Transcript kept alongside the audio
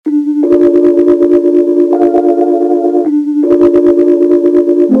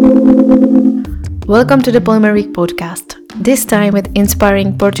Welcome to the Polymer Week podcast, this time with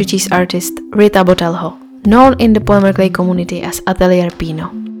inspiring Portuguese artist Rita Botelho, known in the polymer clay community as Atelier Pino.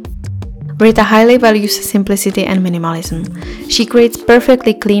 Rita highly values simplicity and minimalism. She creates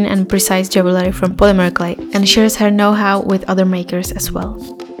perfectly clean and precise jewelry from polymer clay and shares her know-how with other makers as well.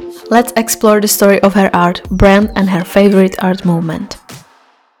 Let's explore the story of her art, brand and her favorite art movement.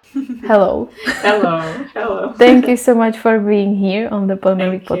 Hello. Hello. Thank you so much for being here on the Polymer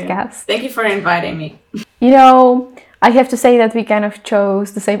Week podcast. Thank you for inviting me. You know, I have to say that we kind of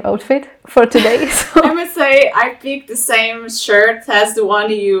chose the same outfit for today. So. I must say I picked the same shirt as the one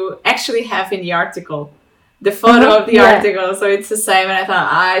you actually have in the article. The photo of the article, so it's the same. And I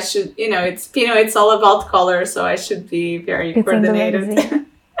thought I should, it's Pino, it's all about color, so I should be very coordinated.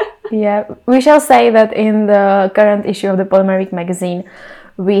 Yeah, we shall say that in the current issue of the Polymer Week magazine,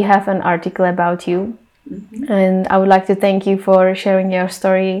 we have an article about you. Mm-hmm. And I would like to thank you for sharing your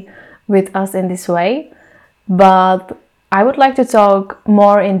story with us in this way. But I would like to talk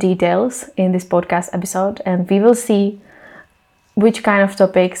more in details in this podcast episode, and we will see which kind of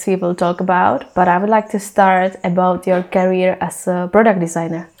topics we will talk about. But I would like to start about your career as a product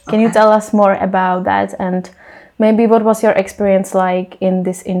designer. Can you tell us more about that, and maybe what was your experience like in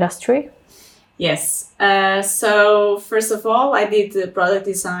this industry? Yes. So first of all, I did the product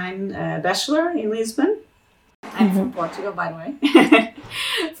design bachelor in Lisbon. I'm from Portugal, by the way,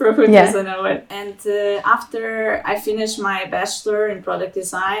 for who doesn't know it. And after I finished my bachelor in product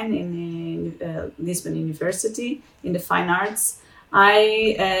design in Lisbon University in the fine arts,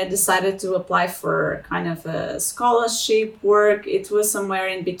 I decided to apply for kind of a scholarship work. It was somewhere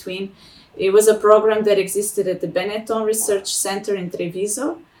in between. It was a program that existed at the Benetton Research Center in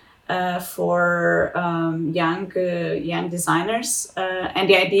Treviso. For young designers, and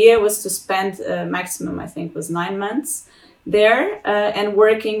the idea was to spend maximum, I think, was 9 months there, and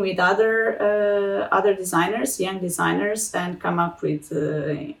working with other designers, young designers, and come up with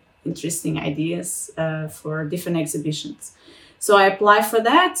interesting ideas for different exhibitions. So I applied for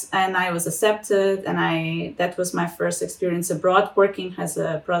that, and I was accepted, and that was my first experience abroad working as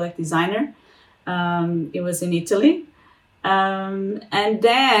a product designer. It was in Italy. And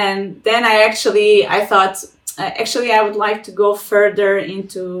then I thought I would like to go further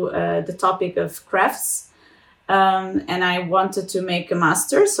into the topic of crafts, and I wanted to make a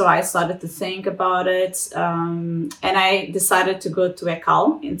master, so I started to think about it, and I decided to go to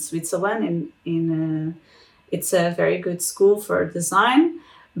ECAL in Switzerland. It's a very good school for design,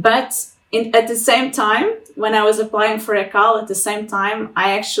 but at the same time, when I was applying for ECAL, at the same time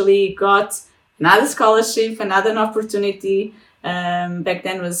I actually got another scholarship, another opportunity. Back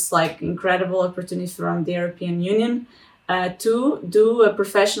then was like incredible opportunity from the European Union to do a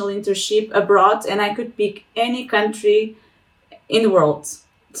professional internship abroad, and I could pick any country in the world.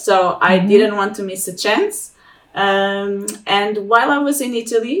 So I didn't want to miss a chance. And while I was in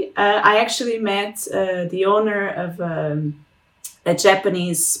Italy, I actually met the owner of a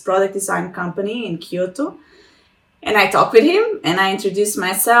Japanese product design company in Kyoto. And I talked with him, and I introduced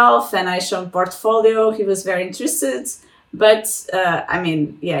myself, and I showed portfolio. He was very interested, but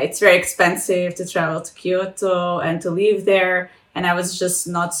it's very expensive to travel to Kyoto and to live there, and I was just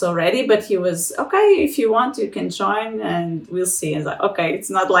not so ready. But he was, okay, if you want, you can join, and we'll see. I was like, okay, it's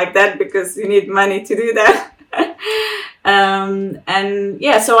not like that because you need money to do that.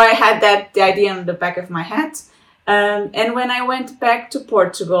 So I had the idea on the back of my head. And when I went back to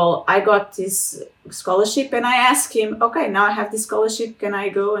Portugal, I got this scholarship, and I asked him, okay, now I have this scholarship, can I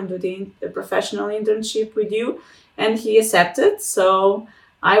go and do the professional internship with you? And he accepted. So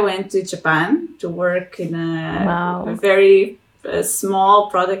I went to Japan to work in a very small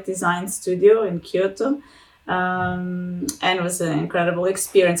product design studio in Kyoto. And it was an incredible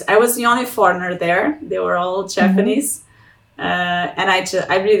experience. I was the only foreigner there. They were all Japanese. And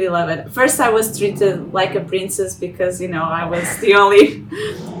I really love it. First, I was treated like a princess because, I was the only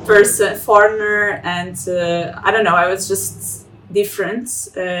foreigner, and I was just different.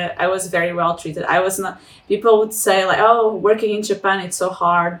 I was very well treated. I was not, people would say like, oh, working in Japan, it's so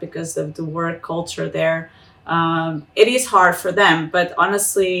hard because of the work culture there. It is hard for them, but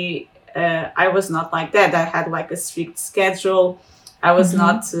honestly, I was not like that. I had like a strict schedule. I was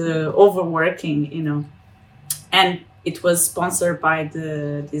not overworking, and it was sponsored by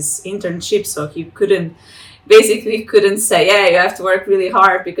this internship, so he couldn't say, yeah, you have to work really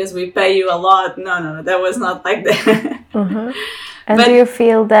hard because we pay you a lot. No, that was not like that. And do you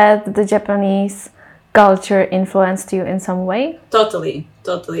feel that the Japanese culture influenced you in some way? Totally.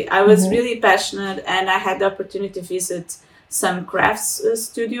 I was really passionate, and I had the opportunity to visit some crafts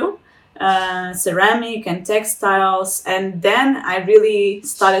studio. ceramic and textiles. And then I really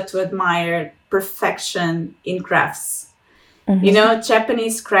started to admire perfection in crafts. You know,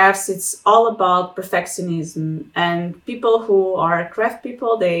 Japanese crafts, it's all about perfectionism. And people who are craft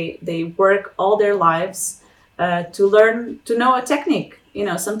people, they work all their lives to learn, to know a technique. You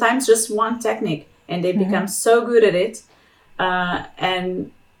know, sometimes just one technique, and they become so good at it.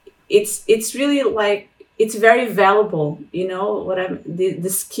 And it's really like, it's very valuable. You know what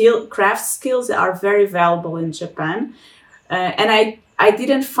the craft skills are very valuable in Japan. And I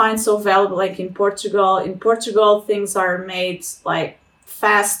didn't find so valuable like in Portugal. In Portugal, things are made like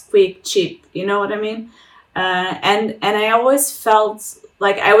fast, quick, cheap. You know what I mean? And I always felt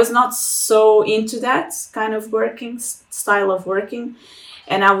like I was not so into that kind of style of working.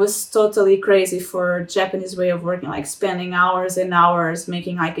 And I was totally crazy for Japanese way of working, like spending hours and hours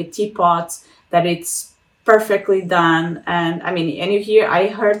making like a teapot that it's perfectly done. And I mean, and I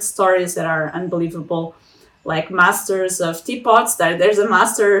heard stories that are unbelievable, like masters of teapots, that there's a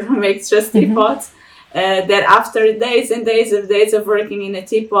master who makes just teapots, that after days and days of working in a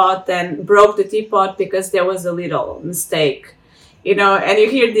teapot, then broke the teapot because there was a little mistake, you know. And you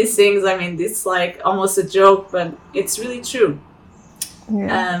hear these things, I mean, it's like almost a joke, but it's really true.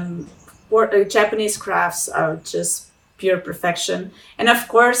 Japanese crafts are just pure perfection. And of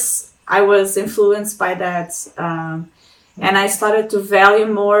course, I was influenced by that. And I started to value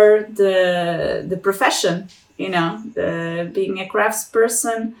more the profession, you know, being a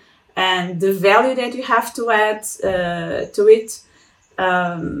craftsperson and the value that you have to add to it.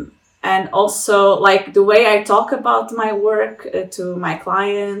 And also, like, the way I talk about my work to my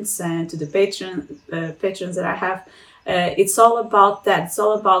clients and to the patrons that I have, it's all about that. It's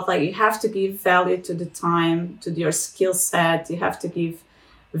all about, like, you have to give value to the time, to your skill set. You have to give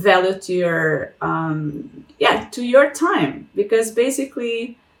value to your to your time, because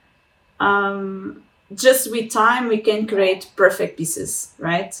basically just with time we can create perfect pieces,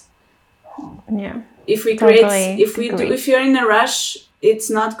 right? If you're in a rush, it's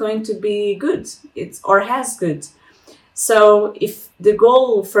not going to be good, good. So if the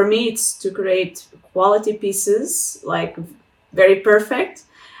goal for me is to create quality pieces, like very perfect,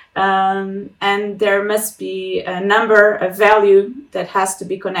 and there must be a value that has to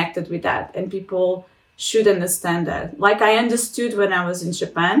be connected with that, and people should understand that. Like I understood when I was in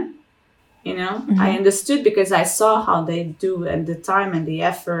Japan, you know, I understood because I saw how they do, and the time and the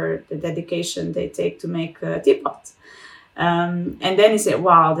effort, the dedication they take to make a teapot. And then you say,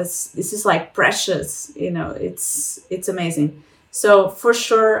 wow, this is like precious, you know, it's amazing. So for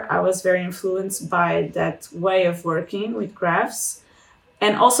sure, I was very influenced by that way of working with crafts.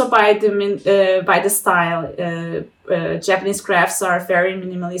 And also by the style. Japanese crafts are very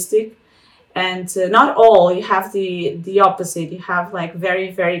minimalistic, and not all. You have the opposite. You have like very,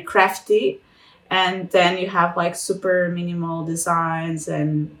 very crafty, and then you have like super minimal designs.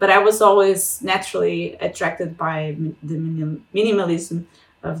 But I was always naturally attracted by the minimalism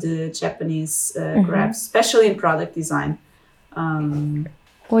of the Japanese crafts, especially in product design.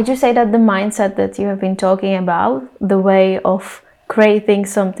 Would you say that the mindset that you have been talking about, the way of creating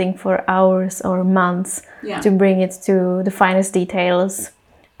something for hours or months to bring it to the finest details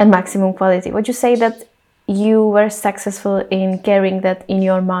and maximum quality, would you say that you were successful in carrying that in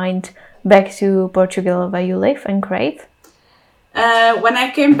your mind back to Portugal where you live and create? When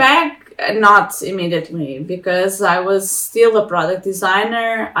I came back, not immediately, because I was still a product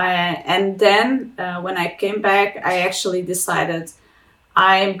designer. And then when I came back, I actually decided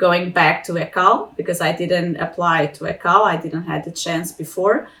I'm going back to ECAL, because I didn't apply to ECAL. I didn't have the chance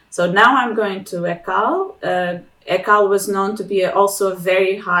before. So now I'm going to ECAL. ECAL was known to be also a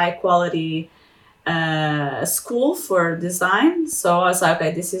very high quality school for design. So I was like,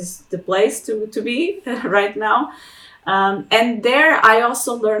 okay, this is the place to be right now. And there I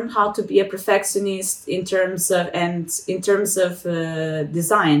also learned how to be a perfectionist in terms of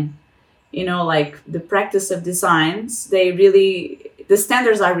design. You know, like the practice of designs, the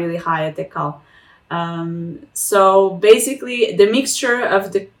standards are really high at ECAL. So basically the mixture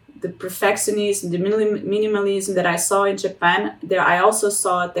of the perfectionism, the minimalism that I saw in Japan, there I also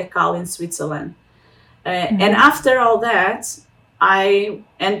saw at ECAL in Switzerland. And after all that, I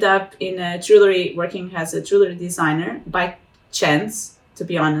end up working as a jewelry designer by chance, to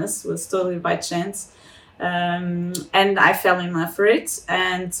be honest. It was totally by chance. And I fell in love for it.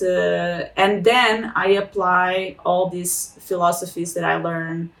 And then I apply all these philosophies that I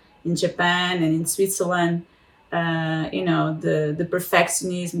learned in Japan and in Switzerland. You know, the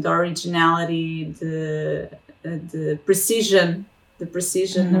perfectionism, the originality, the precision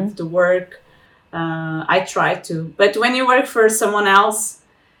of the work. I try to. But when you work for someone else,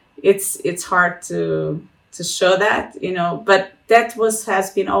 it's hard to show that, but that has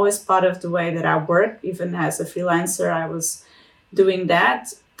been always part of the way that I work. Even as a freelancer, I was doing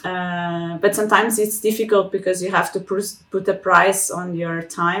that. But sometimes it's difficult because you have to put a price on your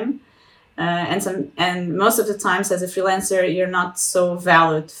time. And most of the times as a freelancer, you're not so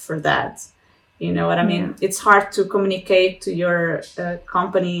valued for that. You know what I mean? It's hard to communicate to your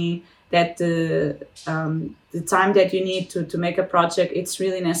company that the time that you need to make a project, it's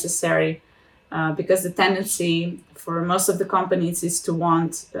really necessary, because the tendency for most of the companies is to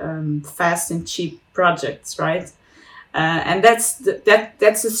want fast and cheap projects, right? And that's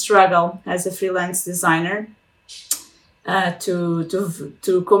a struggle as a freelance designer,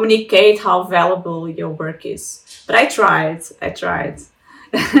 to communicate how valuable your work is. But I tried.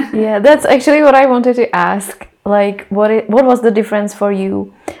 Yeah, that's actually what I wanted to ask. Like, what was the difference for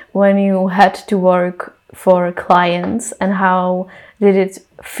you when you had to work for clients, and how did it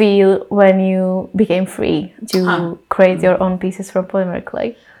feel when you became free to create your own pieces from polymer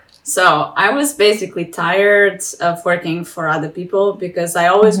clay? So I was basically tired of working for other people because I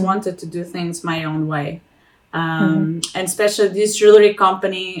always wanted to do things my own way. And especially this jewelry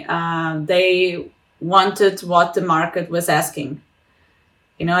company, they wanted what the market was asking.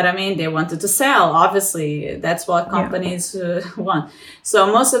 You know what I mean? They wanted to sell. Obviously, that's what companies want. So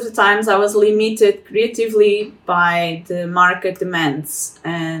most of the times I was limited creatively by the market demands.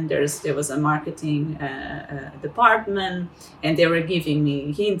 And there was a marketing department, and they were giving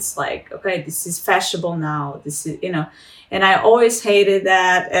me hints like, okay, this is fashionable now. This is, and I always hated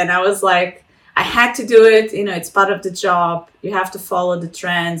that. And I was like, I had to do it. It's part of the job. You have to follow the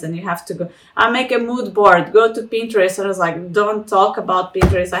trends, and you have to go. I make a mood board. Go to Pinterest. And I was like, don't talk about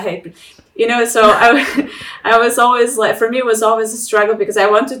Pinterest. I hate it. So I was always like, for me, it was always a struggle because I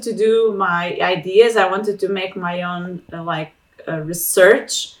wanted to do my ideas. I wanted to make my own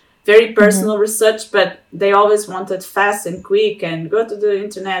research, very personal research, but they always wanted fast and quick and go to the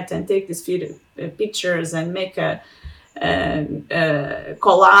internet and take these pictures and make a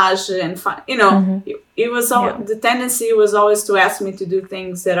collage and it was the tendency was always to ask me to do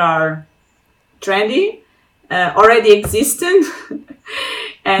things that are trendy, already existent,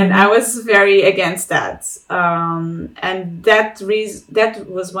 and I was very against that, and that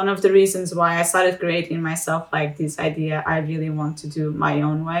was one of the reasons why I started creating myself, like this idea. I really want to do my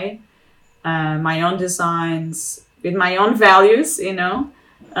own way, my own designs with my own values,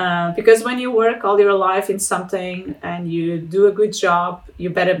 because when you work all your life in something and you do a good job, you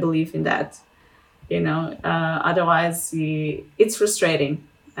better believe in that, otherwise it's frustrating.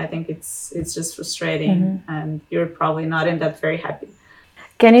 I think it's just frustrating, and you're probably not end up very happy.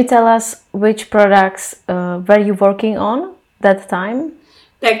 Can you tell us which products were you working on that time?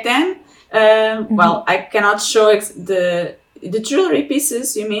 Back then, well, I cannot show the jewelry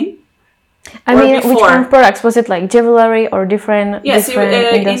pieces, you mean? I mean, which kind of products? Was it like jewelry or different? Yes, different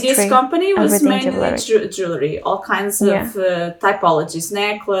in this company it was mainly jewelry, all kinds of typologies,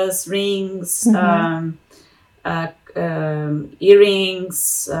 necklace, rings,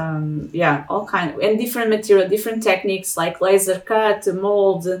 earrings, all kinds, and different material, different techniques like laser cut,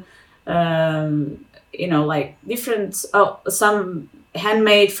 mold, like different, some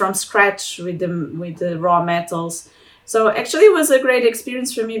handmade from scratch with the raw metals. So actually it was a great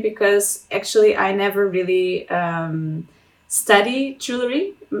experience for me because actually I never really studied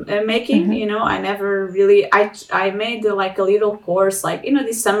jewelry making, I never really, I made like a little course, like,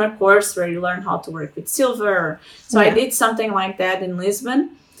 this summer course where you learn how to work with silver. So I did something like that in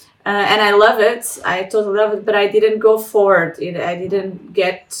Lisbon, and I love it. I totally love it, but I didn't go forward. I didn't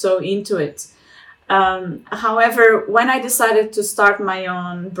get so into it. However, when I decided to start my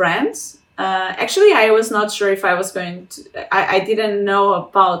own brands, actually, I was not sure if I was going to. I didn't know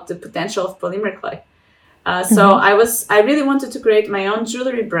about the potential of polymer clay, so I really wanted to create my own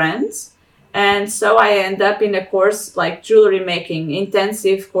jewelry brands, and so I ended up in a course like jewelry making,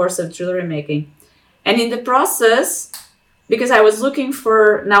 intensive course of jewelry making, and in the process, because I was looking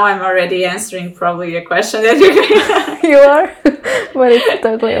for. Now I'm already answering probably a question that you are, but it's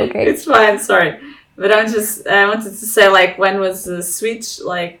totally okay. It's fine, sorry, but I wanted to say like when was the switch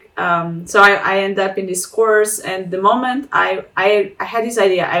like. So I ended up in this course, and the moment I had this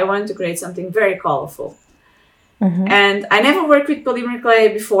idea, I wanted to create something very colorful. And I never worked with polymer clay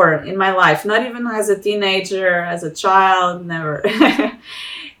before in my life, not even as a teenager, as a child, never.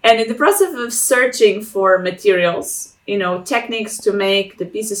 And in the process of searching for materials, techniques to make the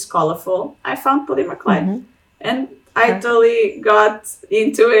pieces colorful, I found polymer clay. And I totally got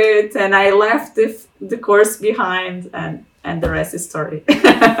into it, and I left the course behind, and the rest is story.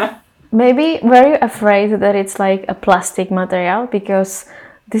 Maybe were you afraid that it's like a plastic material, because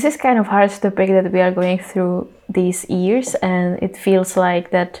this is kind of hard topic that we are going through these years, and it feels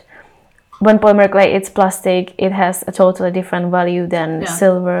like that when polymer clay it's plastic, it has a totally different value than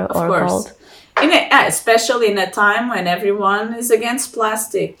silver or gold. Especially in a time when everyone is against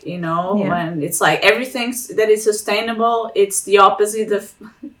plastic, when it's like everything that is sustainable, it's the opposite of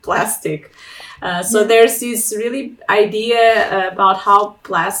plastic. So there's this really idea about how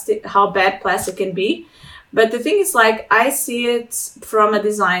bad plastic can be. But the thing is, like, I see it from a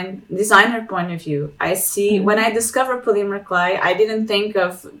designer point of view. I see when I discovered polymer clay, I didn't think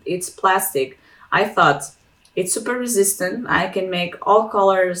of it's plastic. I thought it's super resistant. I can make all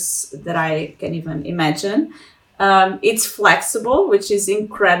colors that I can even imagine. It's flexible, which is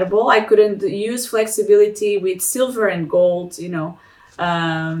incredible. I couldn't use flexibility with silver and gold,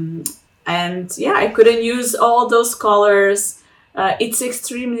 and I couldn't use all those colors. It's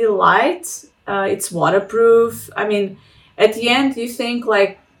extremely light. It's waterproof. I mean, at the end, you think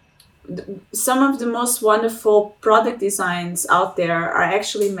like some of the most wonderful product designs out there are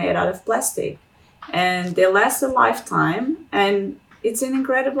actually made out of plastic, and they last a lifetime, and it's an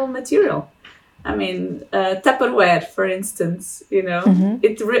incredible material. I mean, Tupperware, for instance,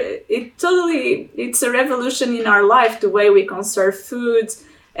 it's a revolution in our life, the way we conserve food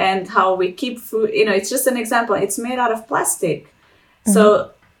and how we keep food. It's just an example. It's made out of plastic.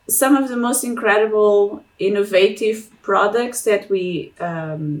 So some of the most incredible, innovative products that we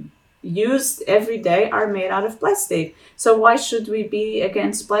use every day are made out of plastic. So why should we be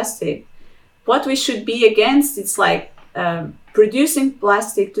against plastic? What we should be against, it's like producing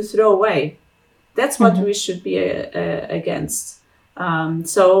plastic to throw away. That's what we should be against. And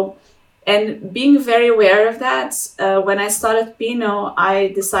being very aware of that, when I started Pinot,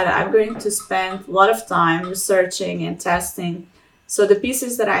 I decided I'm going to spend a lot of time researching and testing. So the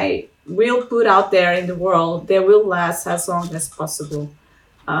pieces that I will put out there in the world, they will last as long as possible.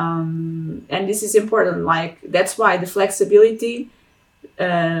 And this is important. Like, that's why the flexibility,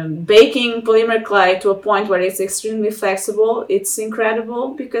 baking polymer clay to a point where it's extremely flexible, it's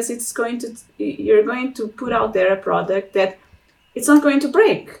incredible, because you're going to put out there a product that it's not going to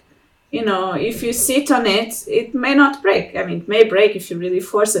break. If you sit on it, it may not break. I mean, it may break if you really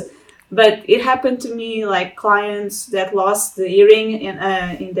force it. But it happened to me, like clients that lost the earring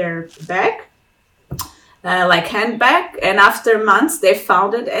in their bag, like handbag, and after months they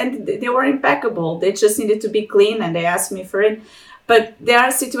found it and they were impeccable. They just needed to be clean, and they asked me for it. But there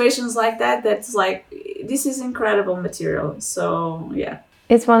are situations like that that's like, this is incredible material. So yeah,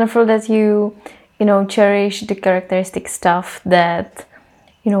 it's wonderful that you cherish the characteristic stuff that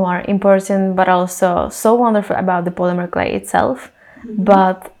are important, but also so wonderful about the polymer clay itself.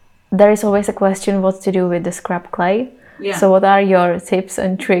 But there is always a question what to do with the scrap clay. Yeah. So what are your tips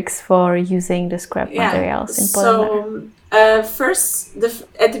and tricks for using the scrap materials in polymer? So first,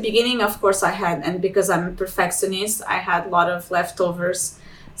 at the beginning, of course, and because I'm a perfectionist, I had a lot of leftovers.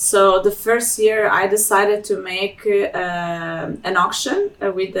 So the first year I decided to make an auction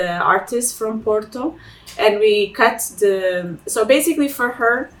with the artist from Porto, and we cut so basically for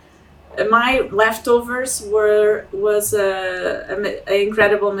her, my leftovers was an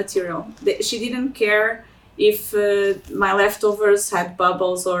incredible material. She didn't care if my leftovers had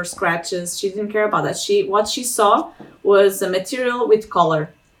bubbles or scratches. She didn't care about that. What she saw was a material with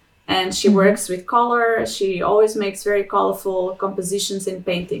color, and she works with color. She always makes very colorful compositions in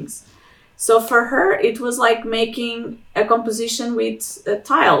paintings. So for her, it was like making a composition with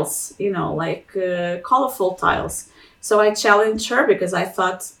tiles, colorful tiles. So I challenged her because I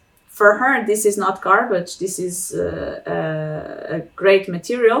thought, for her, this is not garbage. This is a great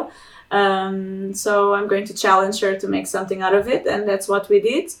material. So I'm going to challenge her to make something out of it. And that's what we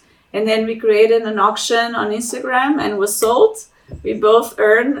did. And then we created an auction on Instagram and was sold. We both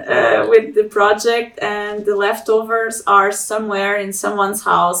earn with the project, and the leftovers are somewhere in someone's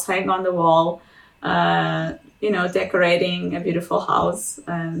house, hang on the wall, decorating a beautiful house.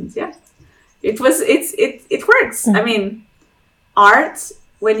 And yeah, it works. I mean, art,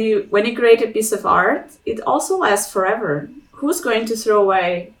 when you create a piece of art, it also lasts forever. Who's going to throw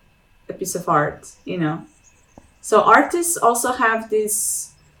away a piece of art, So artists also have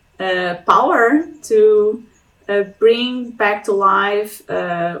this power to bring back to life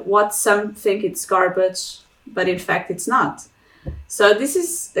what some think it's garbage, but in fact it's not. So this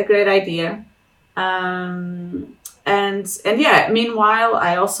is a great idea. And meanwhile,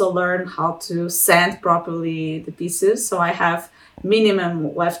 I also learned how to sand properly the pieces, so I have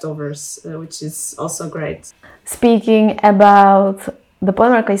minimum leftovers, which is also great. Speaking about the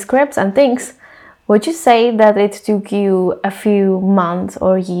polymer clay scraps and things, would you say that it took you a few months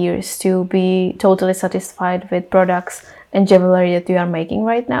or years to be totally satisfied with products and jewelry that you are making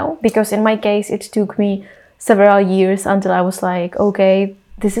right now? Because in my case, it took me several years until I was like, okay,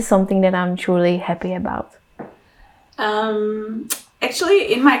 this is something that I'm truly happy about.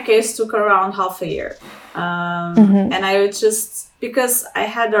 Actually, in my case, took around half a year. And I would just, because I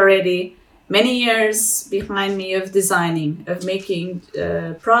had already many years behind me of designing, of making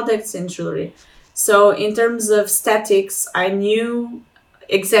products and jewelry. So in terms of aesthetics, I knew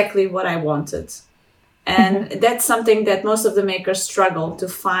exactly what I wanted. And that's something that most of the makers struggle to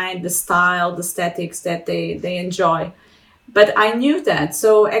find, the style, the aesthetics that they enjoy. But I knew that.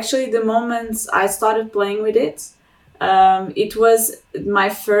 So actually, the moment I started playing with it, it was my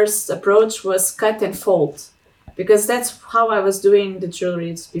first approach was cut and fold, because that's how I was doing the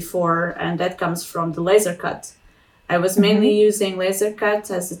jewelries before, and that comes from the laser cut. I was mainly using laser cut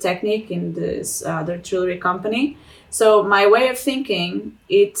as a technique in this other jewelry company. So my way of thinking,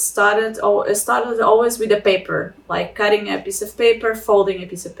 it started always with a paper, like cutting a piece of paper, folding a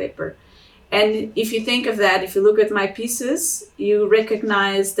piece of paper. And if you think of that, if you look at my pieces, you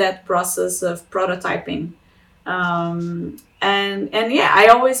recognize that process of prototyping. And yeah, I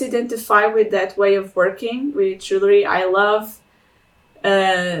always identify with that way of working with jewelry. I love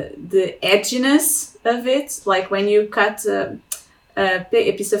the edginess of it. Like when you cut a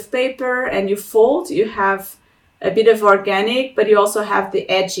piece of paper and you fold, you have a bit of organic, but you also have the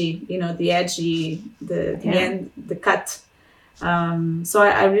edgy, the end, the cut. So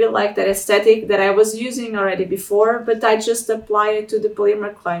I really like that aesthetic that I was using already before, but I just apply it to the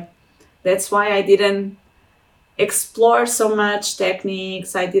polymer clay. That's why I didn't explore so much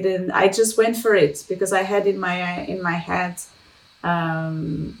techniques. I just went for it because I had in my head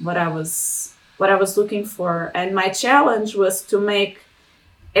what I was looking for, and my challenge was to make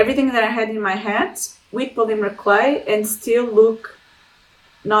everything that I had in my head with polymer clay and still look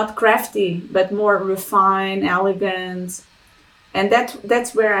not crafty but more refined, elegant. And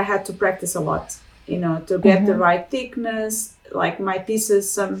that's where I had to practice a lot, to get the right thickness. Like my pieces,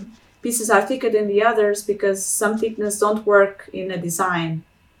 some pieces are thicker than the others because some thickness don't work in a design.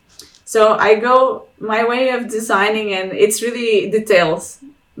 So my way of designing, and it's really details,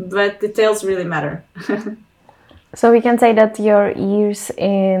 but details really matter. So we can say that your years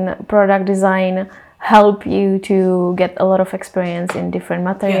in product design help you to get a lot of experience in different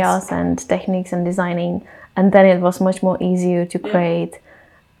materials and techniques and designing. And then it was much more easier to create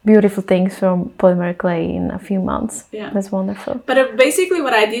beautiful things from polymer clay in a few months. Yeah. That's wonderful. But basically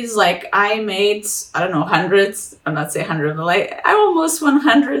what I did is I made, I don't know, hundreds, I'm not say 100, but I almost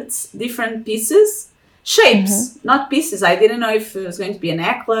 100 different pieces, shapes, not pieces. I didn't know if it was going to be a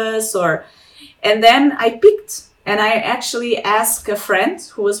necklace and then I picked, and I actually asked a friend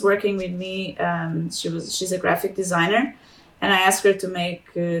who was working with me. She's a graphic designer. And I asked her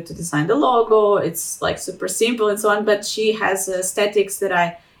to design the logo. It's super simple and so on, but she has aesthetics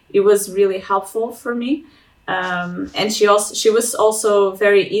that it was really helpful for me. And she was also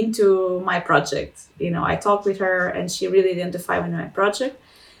very into my project. I talked with her and she really identified with my project.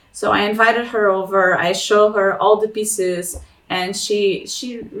 So I invited her over, I showed her all the pieces, and she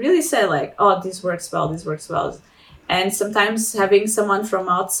really said oh, this works well. And sometimes having someone from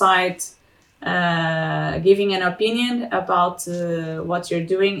outside giving an opinion about what you're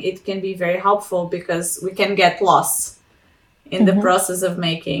doing, it can be very helpful because we can get lost in the process of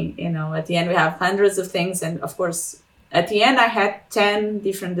making. At the end we have hundreds of things, and of course at the end I had 10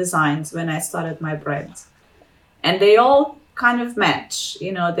 different designs when I started my brand, and they all kind of match.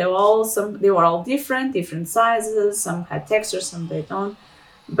 They were all different sizes, some had texture, some they don't,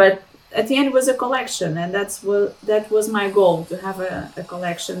 but at the end it was a collection, and that was my goal, to have a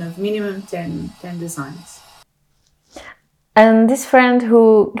collection of minimum 10 designs. And this friend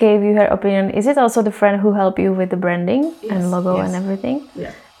who gave you her opinion, is it also the friend who helped you with the branding and logo and everything?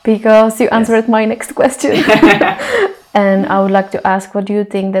 Yeah. Because you answered my next question. And I would like to ask, what do you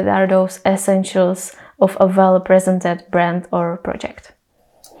think that are those essentials of a well-presented brand or project?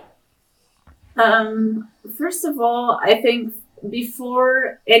 First of all, I think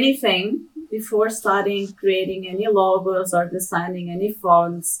before starting creating any logos or designing any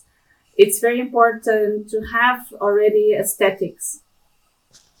fonts, it's very important to have already aesthetics,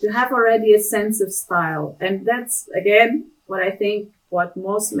 to have already a sense of style. And that's, again, what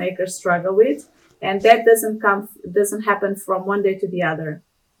most makers struggle with. And that doesn't happen from one day to the other.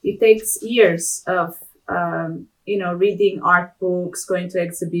 It takes years of, reading art books, going to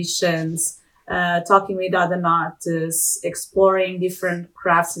exhibitions, talking with other artists, exploring different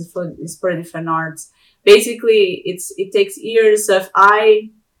crafts for different arts. Basically, it takes years of eye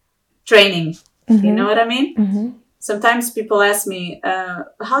training. You know what I mean? Sometimes people ask me,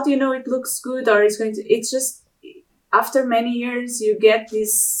 how do you know it looks good or it's going to? It's just after many years, you get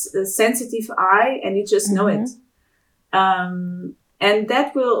this sensitive eye, and you just know it. And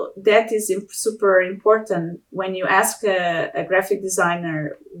that is super important when you ask a graphic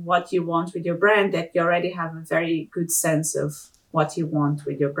designer what you want with your brand, that you already have a very good sense of what you want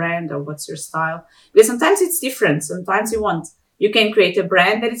with your brand or what's your style. Because sometimes it's different. Sometimes you can create a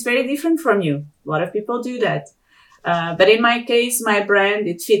brand that is very different from you. A lot of people do that. But in my case, my brand,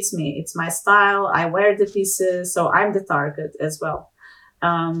 it fits me. It's my style. I wear the pieces, so I'm the target as well.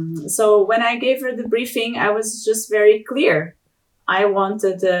 So when I gave her the briefing, I was just very clear. I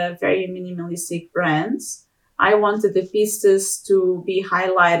wanted a very minimalistic brand. I wanted the pieces to be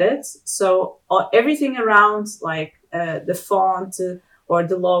highlighted. So everything around, like the font or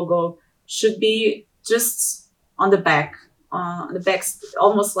the logo, should be just on the back,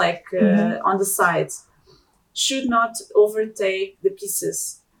 almost like on the sides. Should not overtake the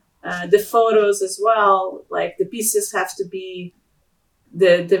pieces. The photos as well, like the pieces have to be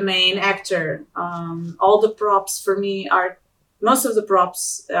the main actor. All the props for me most of the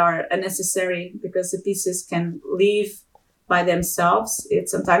props are unnecessary because the pieces can leave by themselves.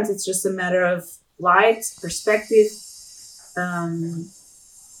 Sometimes it's just a matter of light, perspective. And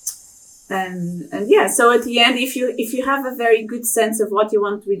yeah, so at the end, if you have a very good sense of what you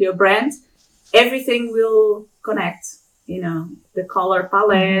want with your brand, everything will connect. The color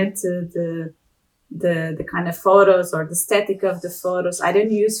palette, the kind of photos or the aesthetic of the photos. I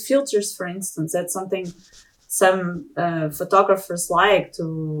don't use filters, for instance. That's something some photographers like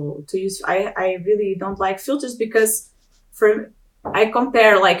to use. I really don't like filters because I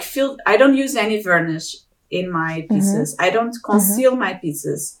compare like I don't use any varnish in my pieces. I don't conceal my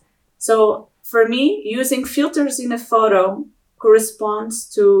pieces. So for me, using filters in a photo corresponds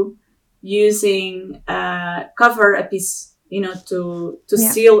to using cover a piece, to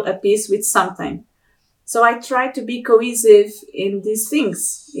seal a piece with something. So I try to be cohesive in these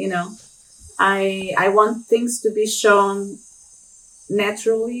things, I want things to be shown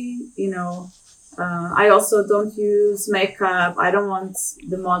naturally, I also don't use makeup. I don't want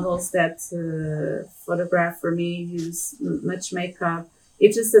the models that photograph for me use much makeup.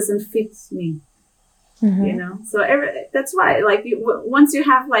 It just doesn't fit me, So that's why, like, once you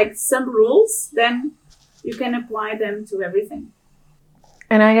have like some rules, then you can apply them to everything.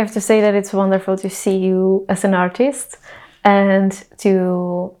 And I have to say that it's wonderful to see you as an artist and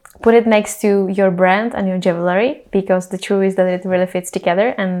to put it next to your brand and your jewelry, because the truth is that it really fits together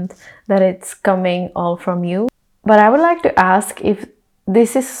and that it's coming all from you. But I would like to ask if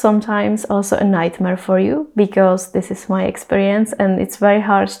this is sometimes also a nightmare for you, because this is my experience and it's very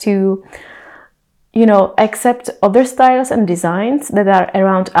hard to, accept other styles and designs that are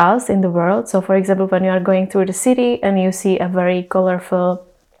around us in the world. So for example, when you are going through the city and you see a very colorful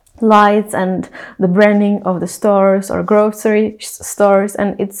lights and the branding of the stores or grocery stores,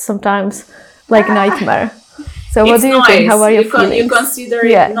 and it's sometimes like nightmare. So what do you think? How are you feeling? You consider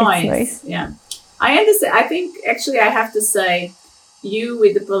it noise. Yeah, I understand. I think actually I have to say, you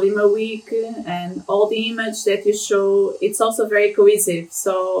with the Polymer Week and all the image that you show, it's also very cohesive.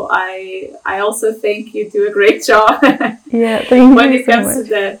 So I also think you do a great job. Yeah, thank you when it so comes much. to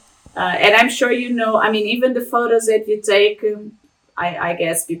that. And I'm sure even the photos that you take, I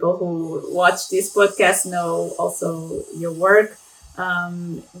guess people who watch this podcast know also your work.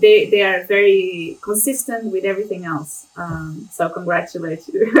 They are very consistent with everything else. So congratulate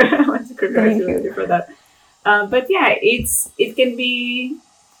you. I want to congratulate you for that. But yeah, it can be,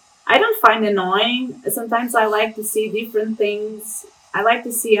 I don't find annoying. Sometimes I like to see different things. I like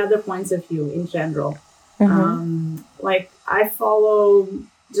to see other points of view in general. Like I follow,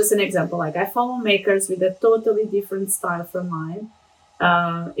 just an example, like I follow makers with a totally different style from mine.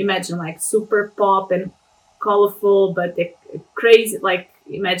 Imagine like super pop and colorful, but crazy, like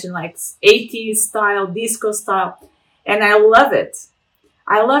imagine like 80s style, disco style. And I love it.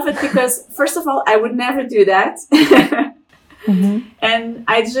 I love it because, first of all, I would never do that. And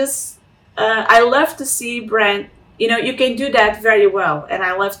I love to see brand, you can do that very well. And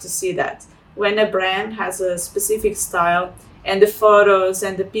I love to see that when a brand has a specific style and the photos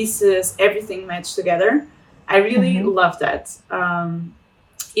and the pieces, everything match together. I really love that.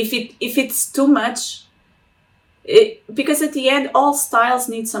 If it's too much, because at the end, all styles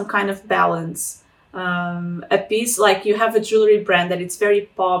need some kind of balance. A piece, like you have a jewelry brand that it's very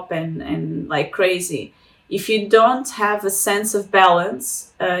pop and like crazy. If you don't have a sense of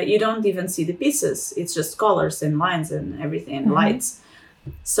balance, you don't even see the pieces. It's just colors and lines and everything and lights.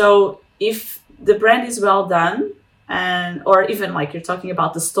 So if the brand is well done, or even like you're talking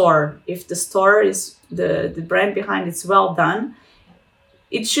about the store, if the store is the brand behind it's well done,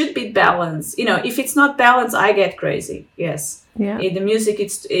 it should be balanced. If it's not balanced, I get crazy. Yes. Yeah. The music,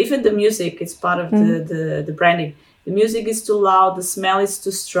 it's part of the branding. The music is too loud. The smell is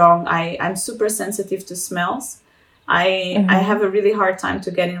too strong. I'm super sensitive to smells. I have a really hard time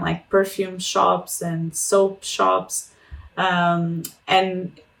to get in like perfume shops and soap shops. And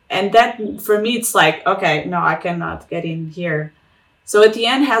that for me, it's like, okay, no, I cannot get in here. So at the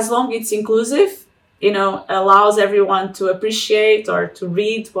end, as long as it's inclusive, allows everyone to appreciate or to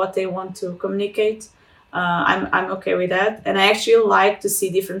read what they want to communicate. I'm okay with that. And I actually like to see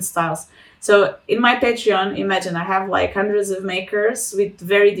different styles. So in my Patreon, imagine I have like hundreds of makers with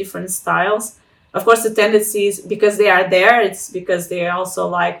very different styles. Of course, the tendency is because they are there, it's because they also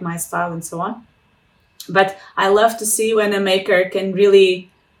like my style and so on. But I love to see when a maker can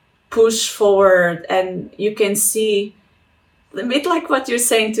really push forward, and you can see a bit like what you're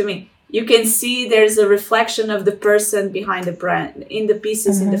saying to me. You can see there's a reflection of the person behind the brand in the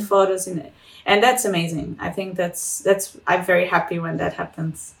pieces, in the photos, and that's amazing. I think that's I'm very happy when that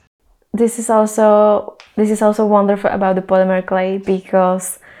happens. This is also wonderful about the polymer clay,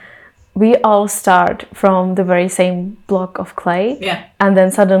 because we all start from the very same block of clay, and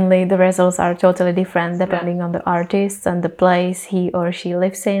then suddenly the results are totally different depending on the artist and the place he or she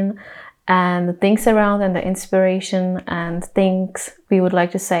lives in, and the things around, and the inspiration and things we would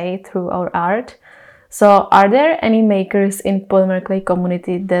like to say through our art. So are there any makers in polymer clay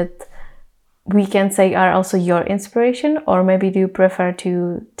community that we can say are also your inspiration, or maybe do you prefer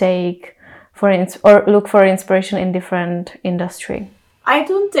to take or look for inspiration in different industry? I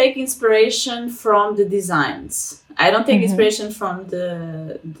don't take inspiration from the designs. I don't take inspiration from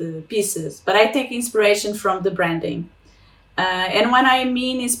the pieces, but I take inspiration from the branding. And when I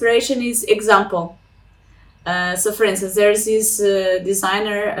mean inspiration is example. So for instance, there's this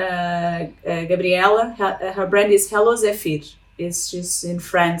designer, Gabriela, her brand is Hello Zephyr. She's in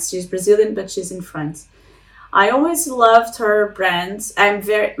France. She's Brazilian, but she's in France. I always loved her brand.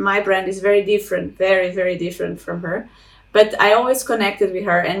 My brand is very different, very, very different from her. But I always connected with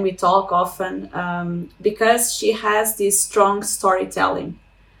her, and we talk often because she has this strong storytelling.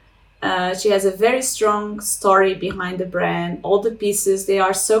 She has a very strong story behind the brand. All the pieces, they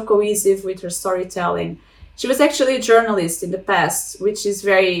are so cohesive with her storytelling. She was actually a journalist in the past, which is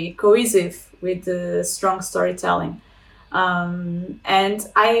very cohesive with the strong storytelling. And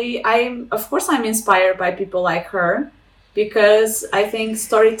I'm inspired by people like her, because I think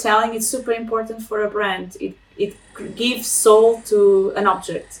storytelling is super important for a brand. It gives soul to an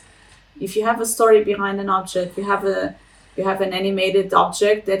object. If you have a story behind an object, you have an animated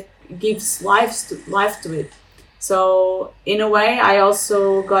object that gives life to it. So in a way, I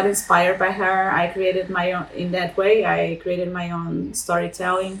also got inspired by her. I created my own in that way. I created my own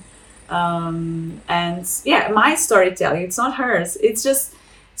storytelling. My storytelling, it's not hers. It's just,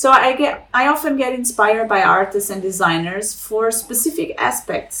 so I often get inspired by artists and designers for specific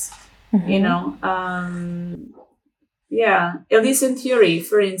aspects, Elise and Theory,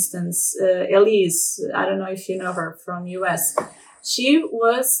 for instance, Elise, I don't know if you know her, from US. She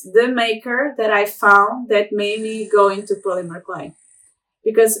was the maker that I found that made me go into polymer clay,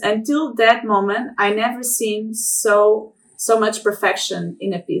 because until that moment, I never seen so much perfection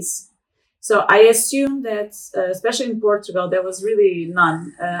in a piece. So I assumed that, especially in Portugal, there was really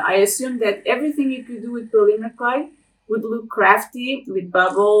none. I assumed that everything you could do with polymer clay would look crafty, with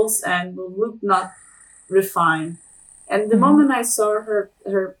bubbles, and would look not refined. And the moment I saw her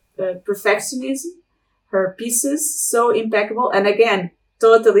perfectionism, her pieces so impeccable, and again,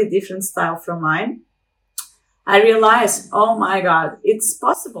 totally different style from mine, I realized, oh my God, it's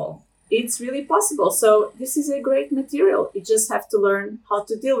possible. It's really possible. So this is a great material. You just have to learn how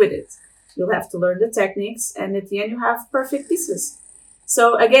to deal with it. You'll have to learn the techniques, and at the end you have perfect pieces.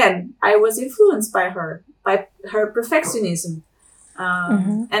 So again, I was influenced by her perfectionism.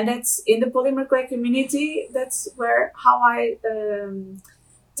 And that's in the polymer clay community. That's how I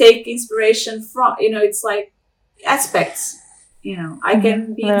take inspiration from. It's like aspects. I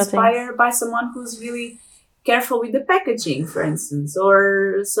can be inspired by someone who's really careful with the packaging, for instance,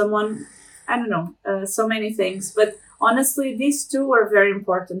 or someone, I don't know, so many things. But honestly, these two were very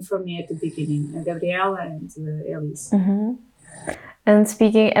important for me at the beginning, Gabriela and Elise. And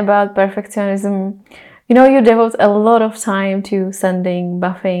speaking about perfectionism, you devote a lot of time to sanding,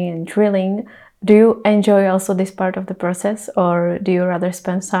 buffing, and drilling. Do you enjoy also this part of the process, or do you rather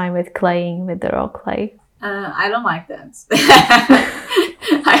spend time with claying with the raw clay? I don't like that.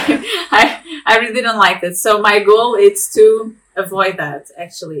 I really don't like that. So my goal is to avoid that.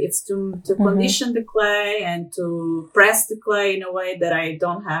 Actually, it's to condition the clay and to press the clay in a way that I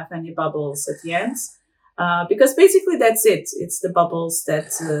don't have any bubbles at the ends. because basically that's it. It's the bubbles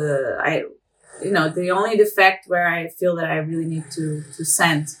that the only defect where I feel that I really need to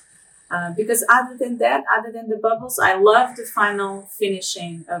sand. Because other than that, other than the bubbles, I love the final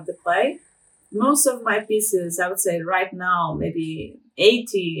finishing of the clay. Most of my pieces, I would say right now, maybe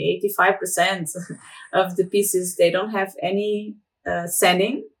 85% of the pieces, they don't have any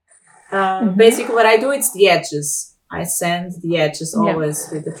sanding. Basically what I do, it's the edges. I sand the edges always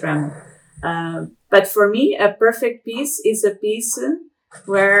with the Dremel. But for me, a perfect piece is a piece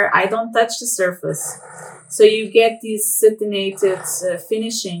where I don't touch the surface. So you get this satinated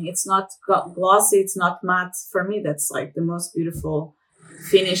finishing. It's not glossy, it's not matte. For me, that's like the most beautiful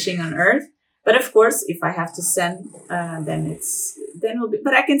finishing on earth. But of course, if I have to sand, then will be.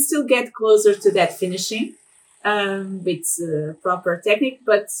 But I can still get closer to that finishing with proper technique.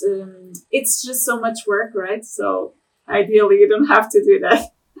 But it's just so much work, right? So ideally, you don't have to do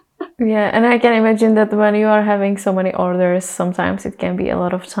that. Yeah, and I can imagine that when you are having so many orders, sometimes it can be a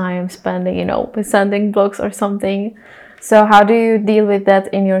lot of time spending, with sanding blocks or something. So how do you deal with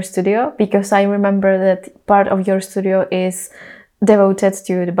that in your studio? Because I remember that part of your studio is devoted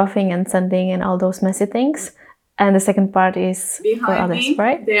to the buffing and sanding and all those messy things. And the second part is behind for others, me,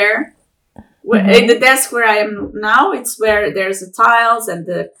 right? There. In the desk where I am now, it's where there's the tiles and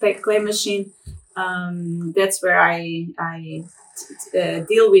the clay machine. That's where I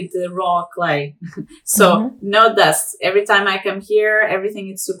deal with the raw clay. So no dust. Every time I come here, everything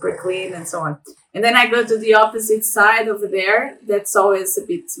is super clean and so on. And then I go to the opposite side over there. That's always a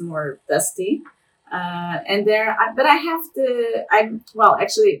bit more dusty. And there, but I have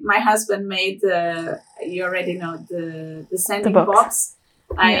actually, my husband made you already know the sanding box.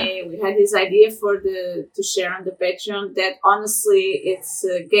 We had this idea to share on the Patreon. That honestly, it's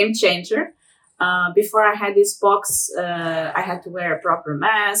a game changer. Before I had this box, I had to wear a proper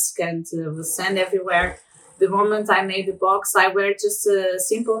mask and was sand everywhere. The moment I made the box, I wear just a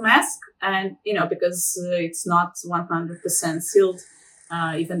simple mask, and because it's not 100% sealed,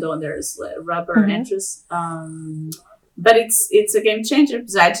 even though there's rubber edges. But it's a game changer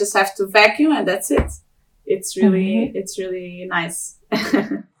because I just have to vacuum and that's it. It's really nice.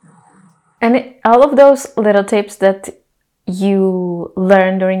 And all of those little tips that you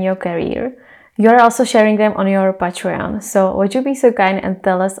learned during your career, you're also sharing them on your Patreon. So would you be so kind and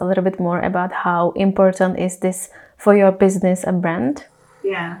tell us a little bit more about how important is this for your business and brand?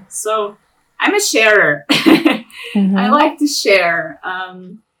 Yeah, so I'm a sharer. I like to share.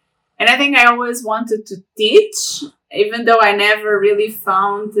 And I think I always wanted to teach, even though I never really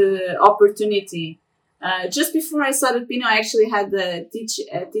found the opportunity. Just before I started Pinot, I actually had the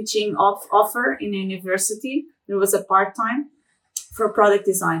teaching offer in a university. It was a part-time for product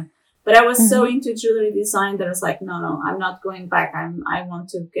design. But I was so into jewelry design that I was like, no, I'm not going back. I want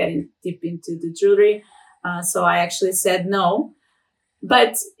to get deep into the jewelry. So I actually said no.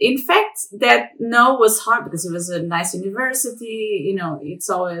 But in fact, that no was hard because it was a nice university. It's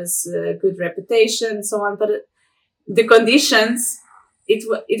always a good reputation and so on. But the conditions,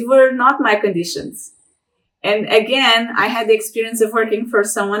 it were not my conditions. And again, I had the experience of working for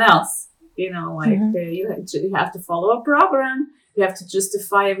someone else. You have to follow a program. You have to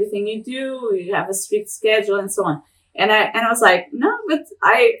justify everything you do. You have a strict schedule and so on. And I was like, no, but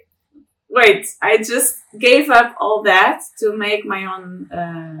I just gave up all that to make my own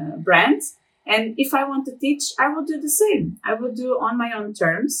brand. And if I want to teach, I will do the same. I will do on my own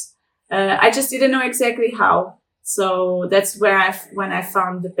terms. I just didn't know exactly how. So that's when I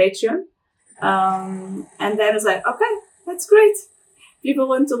found the Patreon. And then I was like, okay, that's great. People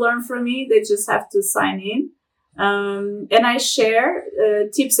want to learn from me. They just have to sign in. And I share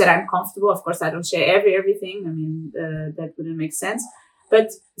tips that I'm comfortable. Of course, I don't share everything. I mean, that wouldn't make sense. But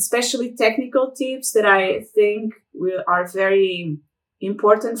especially technical tips that I think are very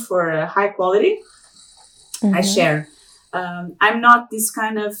important for high quality, I share. I'm not this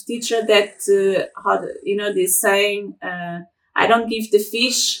kind of teacher that, this saying, I don't give the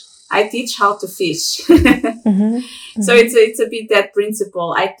fish, I teach how to fish. So it's a bit that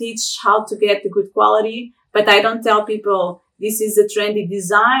principle. I teach how to get the good quality, but I don't tell people this is a trendy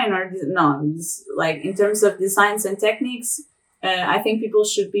design like in terms of designs and techniques. I think people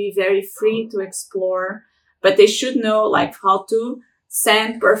should be very free to explore, but they should know like how to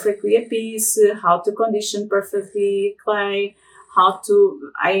sand perfectly a piece, how to condition perfectly clay,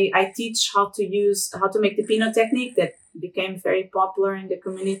 I teach how to make the Pinot technique that became very popular in the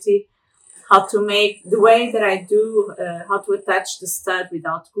community, how to make the way that I do, how to attach the stud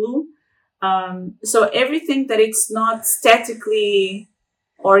without glue. So everything that it's not statically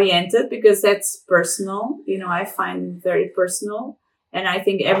oriented, because that's personal, I find very personal. And I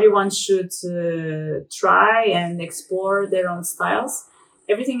think everyone should try and explore their own styles.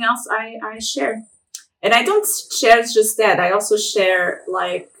 Everything else I share. And I don't share just that. I also share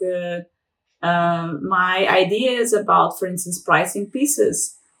like my ideas about, for instance, pricing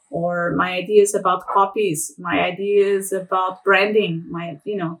pieces, or my ideas about copies, my ideas about branding,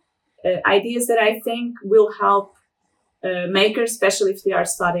 ideas that I think will help makers, especially if they are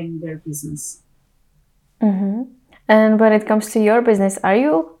starting their business. Mm-hmm. And when it comes to your business, are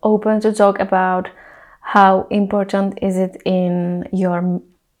you open to talk about how important is it in your,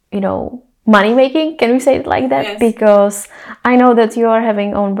 money making? Can we say it like that? Yes. Because I know that you are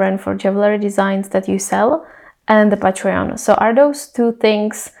having own brand for jewelry designs that you sell and the Patreon. So are those two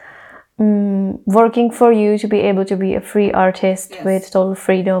things working for you to be able to be a free artist with total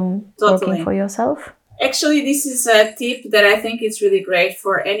freedom, working for yourself? Actually, this is a tip that I think is really great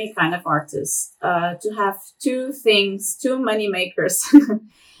for any kind of artist, to have two money makers.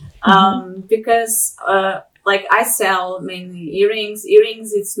 Because like I sell mainly earrings.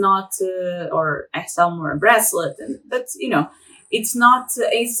 Earrings, it's not, or I sell more a bracelet, but it's not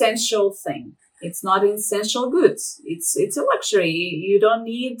an essential thing. It's not an essential goods. It's a luxury. You don't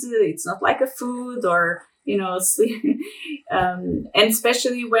need. It's not like a food or sleep. And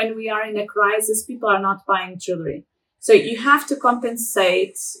especially when we are in a crisis, people are not buying jewelry. So you have to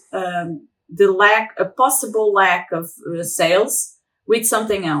compensate a possible lack of sales with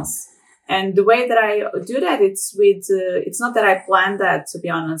something else. And the way that I do that, it's not that I plan that, to be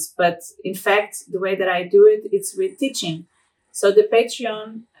honest, but in fact, the way that I do it, it's with teaching. So the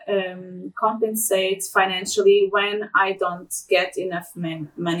Patreon compensates financially when I don't get enough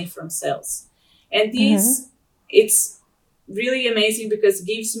money from sales. And it's really amazing because it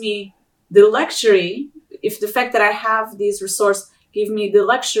gives me the luxury, if the fact that I have this resource give me the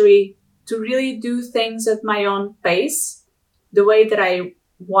luxury to really do things at my own pace, the way that I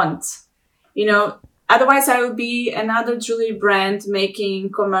want. Otherwise I would be another jewelry brand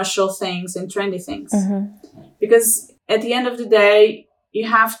making commercial things and trendy things. Because at the end of the day, you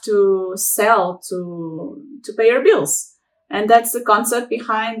have to sell to pay your bills. And that's the concept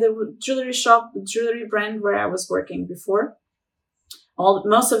behind the jewelry brand where I was working before.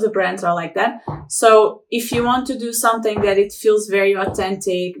 Most of the brands are like that. So if you want to do something that it feels very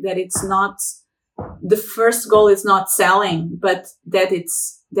authentic, that it's not, the first goal is not selling, but that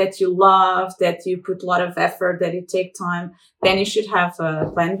you love, that you put a lot of effort, that you take time, then you should have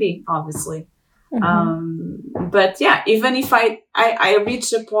a plan B, obviously. But yeah, even if I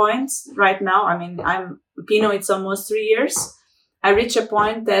reach a point right now, I mean, I'm Pinot, it's almost 3 years. I reach a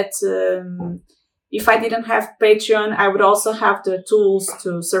point that if I didn't have Patreon, I would also have the tools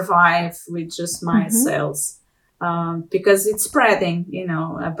to survive with just my sales. Because it's spreading,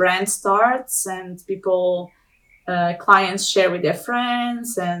 a brand starts and people, clients share with their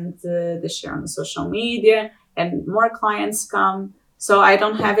friends and they share on social media and more clients come. So I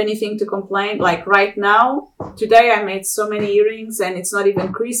don't have anything to complain. Like right now, today I made so many earrings and it's not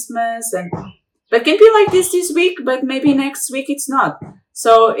even Christmas, but can be like this week, but maybe next week it's not.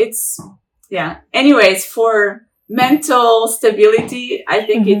 So anyways, for mental stability, I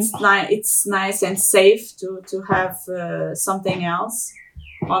think it's nice and safe to have something else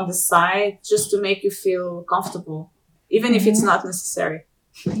on the side just to make you feel comfortable, even if it's not necessary.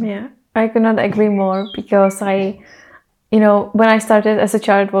 Yeah, I could not agree more, because when I started as a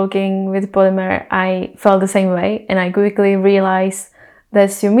child working with polymer, I felt the same way, and I quickly realized that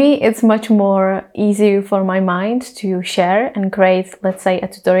to me it's much more easy for my mind to share and create, let's say, a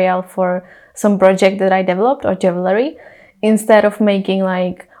tutorial for some project that I developed or jewelry, instead of making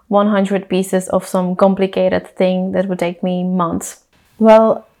like 100 pieces of some complicated thing that would take me months.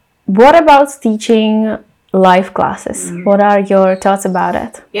 Well, what about teaching live classes? What are your thoughts about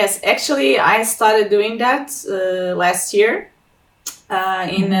it? Yes, actually, I started doing that last year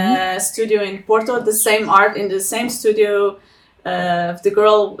in a studio in Porto. In the same studio, the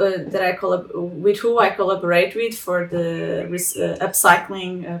girl with who I collaborate with for the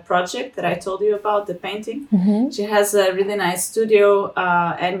upcycling project that I told you about, the painting. She has a really nice studio,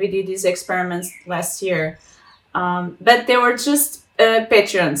 and we did these experiments last year. But they were just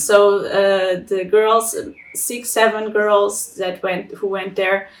Patreon. So the girls, 6-7 girls who went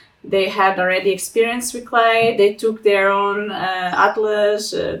there, they had already experience with clay. They took their own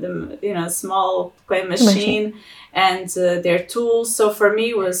atlas, small clay machine, and their tools. So for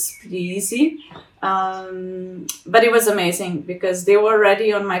me, it was pretty easy. But it was amazing because they were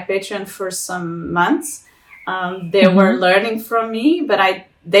already on my Patreon for some months. They were learning from me, but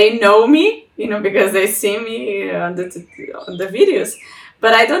they know me, because they see me on the videos,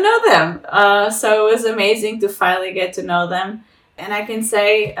 but I don't know them. So it was amazing to finally get to know them. and I can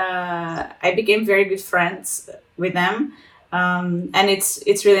say I became very good friends with them. And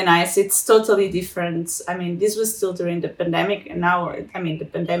it's really nice. It's totally different. I mean, this was still during the pandemic, and now, I mean, the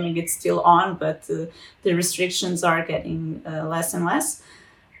pandemic is still on, but the restrictions are getting less and less.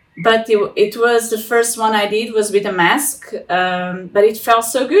 But it was the first one I did was with a mask, but it felt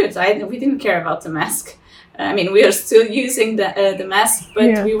so good. We didn't care about the mask. I mean, we are still using the mask,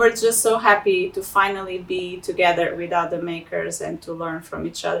 but we were just so happy to finally be together with other makers and to learn from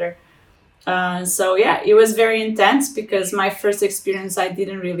each other. So yeah, it was very intense because my first experience, I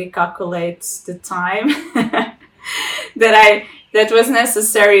didn't really calculate the time that was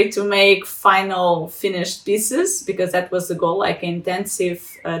necessary to make final finished pieces, because that was the goal, like intensive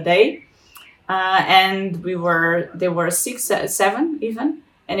day. And there were 6, 7 even,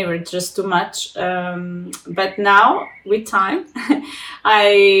 and it were just too much. But now with time,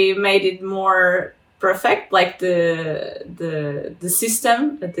 I made it more perfect, like the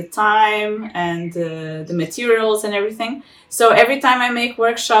system, the time, and the materials and everything. So every time I make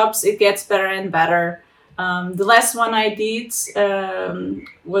workshops, it gets better and better. The last one I did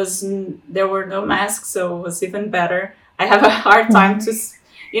there were no masks, so it was even better. I have a hard time to,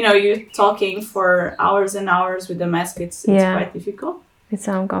 you talking for hours and hours with the mask. It's quite difficult. It's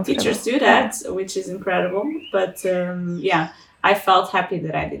uncomfortable. Teachers do that, which is incredible. But I felt happy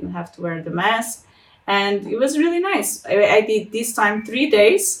that I didn't have to wear the mask. And it was really nice. I did this time 3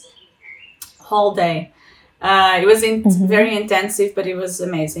 days, whole day. It was very intensive, but it was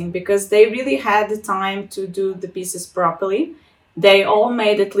amazing because they really had the time to do the pieces properly. They all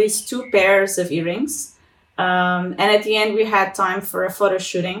made at least 2 pairs of earrings. And at the end, we had time for a photo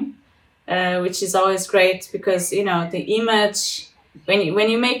shooting, which is always great because, the image, when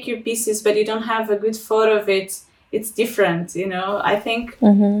you make your pieces, but you don't have a good photo of it, it's different, I think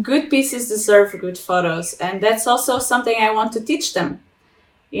good pieces deserve good photos. And that's also something I want to teach them.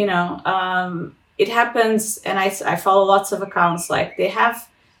 It happens, and I follow lots of accounts, like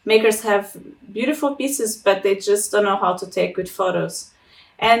makers have beautiful pieces, but they just don't know how to take good photos.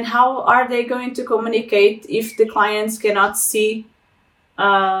 And how are they going to communicate if the clients cannot see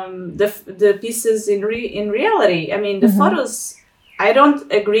the pieces in reality? I mean, the photos, I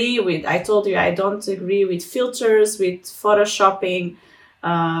don't agree with filters, with photoshopping.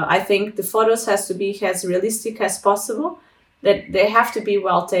 I think the photos has to be as realistic as possible, that they have to be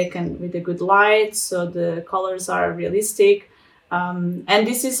well taken with a good light, so the colors are realistic. And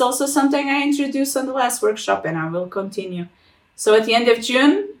this is also something I introduced on the last workshop, and I will continue. So at the end of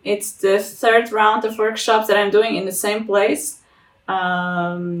June, it's the 3rd round of workshops that I'm doing in the same place.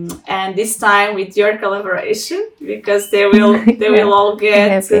 And this time with your collaboration, because they will all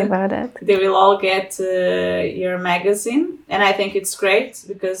get happy about it. They will all get your magazine, and I think it's great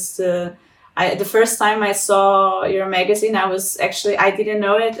because the first time I saw your magazine, I didn't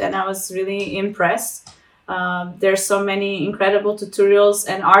know it, and I was really impressed. There's so many incredible tutorials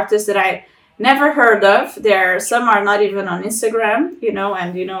and artists that I never heard of. Some are not even on Instagram,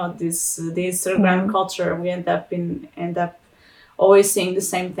 and the Instagram culture, we end up always seeing the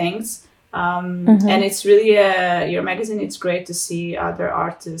same things. And it's really your magazine. It's great to see other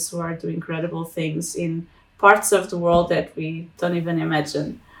artists who are doing incredible things in parts of the world that we don't even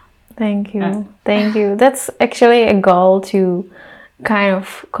imagine. Thank you. Thank you. That's actually a goal, to kind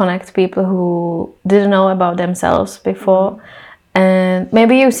of connect people who didn't know about themselves before. And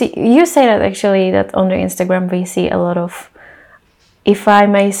maybe you say that actually, that on the Instagram we see a lot of, if I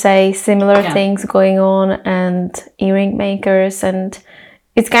may say, similar things going on, and earring makers, and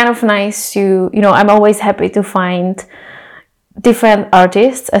it's kind of nice to, I'm always happy to find different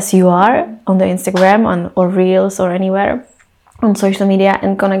artists as you are on the Instagram or Reels or anywhere on social media,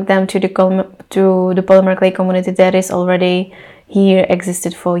 and connect them to the polymer clay community that is already here,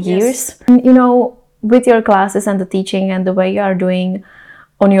 existed for years. And, with your classes and the teaching and the way you are doing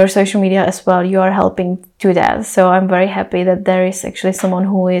on your social media as well, you are helping to that. So I'm very happy that there is actually someone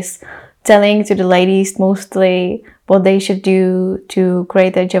who is telling to the ladies mostly what they should do to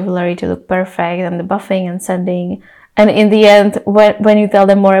create their jewelry to look perfect, and the buffing and sanding. And in the end, when you tell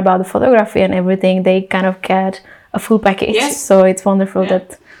them more about the photography and everything, they kind of get a full package. So it's wonderful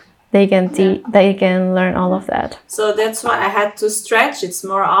that they can learn all of that. So that's why I had to stretch. It's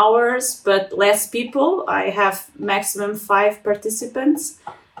more hours, but less people. I have maximum 5 participants,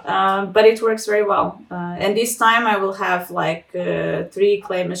 but it works very well. And this time I will have 3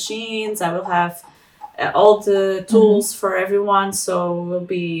 clay machines. I will have all the tools for everyone. So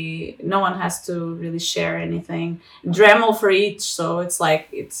no one has to really share anything. Dremel for each. So it's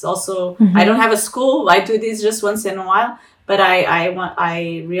also, I don't have a school. I do this just once in a while. But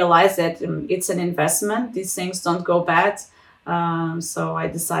I realize that it's an investment. These things don't go bad. So I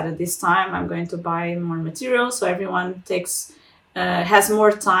decided this time I'm going to buy more materials, so everyone has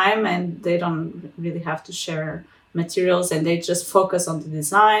more time and they don't really have to share materials, and they just focus on the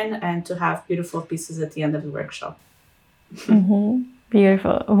design and to have beautiful pieces at the end of the workshop.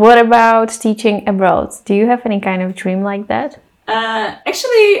 Beautiful. What about teaching abroad? Do you have any kind of dream like that?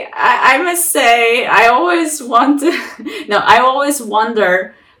 Actually, I must say, I always wonder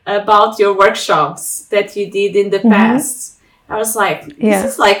about your workshops that you did in the past. I was like, this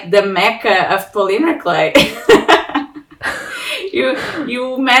is like the mecca of polymer clay.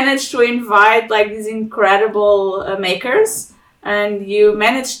 You managed to invite like these incredible makers, and you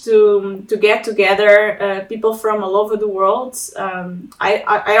managed to get together people from all over the world.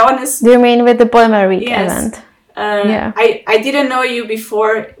 I honestly... Do you mean with the Polymer Week event? I didn't know you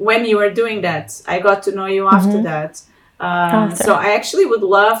before when you were doing that. I got to know you after that. So I actually would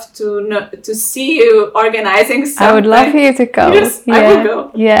love to see you organizing something. I would love you to come. Yes, I will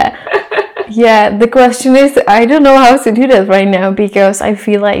go. Yeah, the question is, I don't know how to do that right now, because I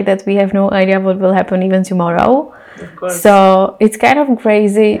feel like that we have no idea what will happen even tomorrow. Of course. So it's kind of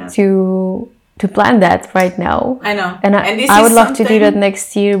crazy to plan that right now. I know. And I would love to do that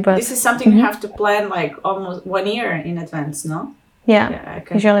next year, but... This is something you have to plan like almost 1 year in advance, no? Yeah,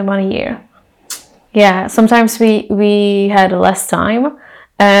 usually 1 year. Yeah, sometimes we had less time.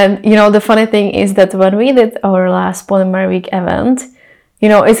 And, the funny thing is that when we did our last Polymer Week event,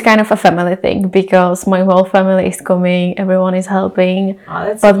 it's kind of a family thing, because my whole family is coming, everyone is helping. Oh,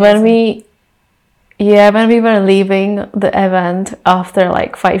 that's but amazing. when we were leaving the event after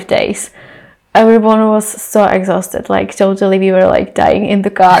like 5 days, everyone was so exhausted, like totally, we were like dying in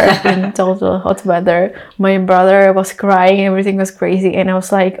the car in total hot weather. My brother was crying, everything was crazy, and I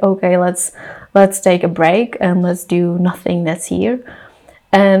was like, okay, let's take a break and let's do nothing this year.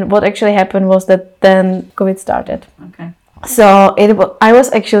 And what actually happened was that then COVID started. Okay. So I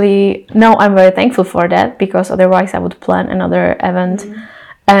was actually, now I'm very thankful for that, because otherwise I would plan another event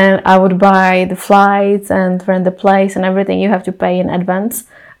and I would buy the flights and rent the place and everything. You have to pay in advance,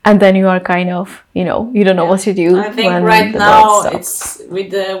 and then you are kind of, you don't know what to do. I think right now it's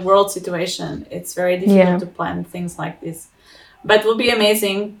with the world situation, it's very difficult to plan things like this. But it will be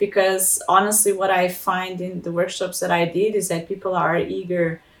amazing, because honestly, what I find in the workshops that I did is that people are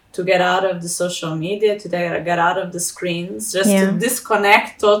eager to get out of the social media, to get out of the screens, just to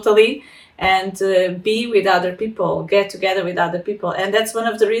disconnect totally and be with other people, get together with other people. And that's one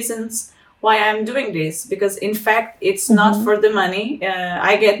of the reasons why I'm doing this, because in fact, it's not for the money.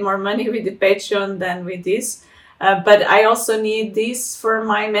 I get more money with the Patreon than with this, but I also need this for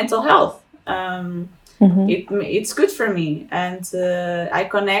my mental health. It's good for me, and I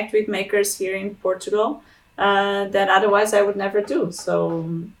connect with makers here in Portugal that otherwise I would never do. So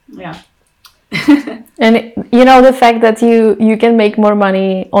and the fact that you can make more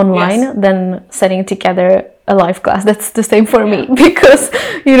money online than setting together a live class, that's the same for me, because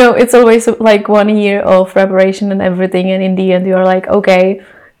it's always like 1 year of preparation and everything, and in the end you're like, okay,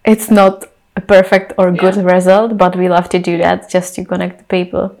 it's not a perfect or good result, but we love to do that just to connect the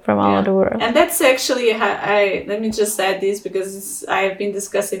people from all over the world. And that's actually let me just add this, because I've been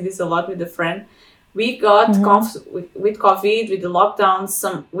discussing this a lot with a friend. We got with COVID, with the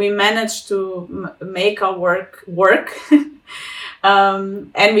lockdowns, we managed to make our work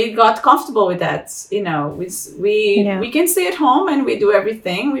and we got comfortable with that. We can stay at home and we do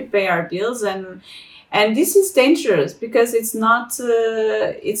everything, we pay our bills, and this is dangerous, because it's not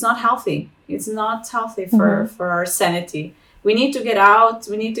healthy. It's not healthy for our sanity. We need to get out,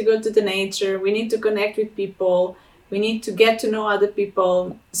 we need to go to the nature, we need to connect with people, we need to get to know other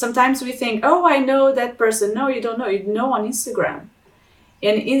people. Sometimes we think, oh, I know that person. No, you don't know. You know on Instagram.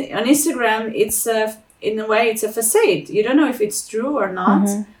 And on Instagram, it's in a way, it's a facade. You don't know if it's true or not.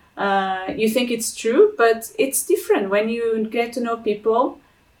 You think it's true, but it's different. When you get to know people,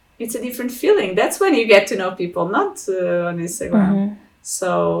 it's a different feeling. That's when you get to know people, not on Instagram.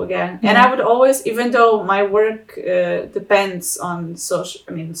 So, and I would always, even though my work depends on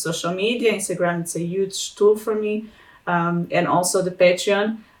social media, Instagram, it's a huge tool for me, and also the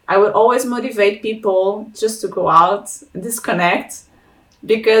Patreon, I would always motivate people just to go out, disconnect,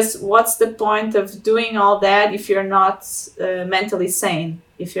 because what's the point of doing all that if you're not mentally sane,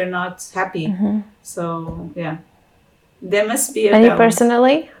 if you're not happy? So, there must be a balance. And you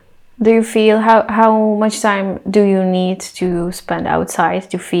personally, do you feel, how much time do you need to spend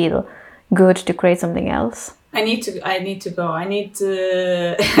outside to feel good to create something else? I need to go. I need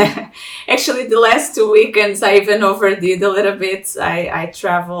to actually the last 2 weekends I even overdid a little bit. I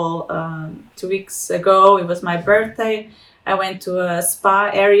travel 2 weeks ago. It was my birthday. I went to a spa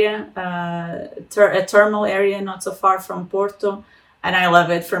area, a thermal area not so far from Porto, and I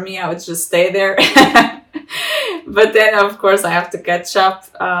love it. For me, I would just stay there. But then, of course, I have to catch up.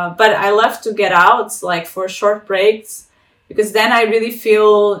 But I love to get out, like for short breaks, because then I really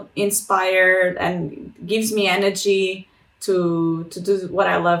feel inspired and gives me energy to do what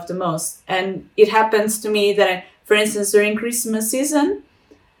I love the most. And it happens to me that, for instance, during Christmas season,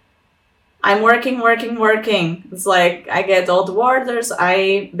 I'm working. It's like I get all the orders.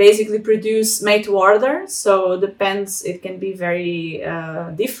 I basically produce made to order. So depends. It can be very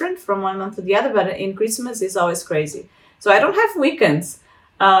different from one month to the other. But in Christmas, it's always crazy. So I don't have weekends.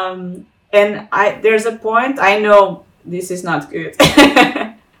 And there's a point I know this is not good.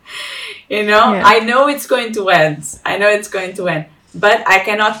 I know it's going to end. But I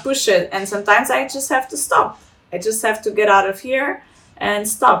cannot push it. And sometimes I just have to stop. I just have to get out of here and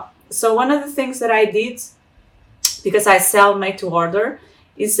stop. So one of the things that I did, because I sell made to order,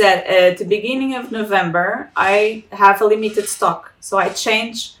 is that at the beginning of November, I have a limited stock. So I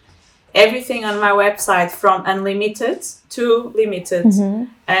change everything on my website from unlimited to limited.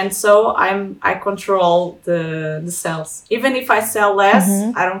 Mm-hmm. And so I control the sales. Even if I sell less,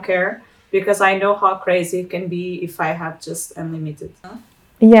 I don't care, because I know how crazy it can be if I have just unlimited.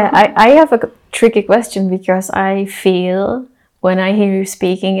 Yeah, I have a tricky question, because I feel, when I hear you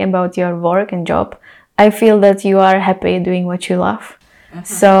speaking about your work and job, I feel that you are happy doing what you love.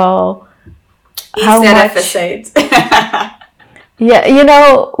 So how much... Yeah,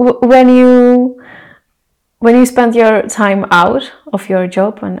 when you spend your time out of your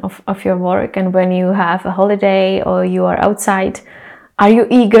job and of your work, and when you have a holiday or you are outside, are you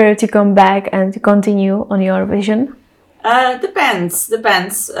eager to come back and to continue on your vision? Depends.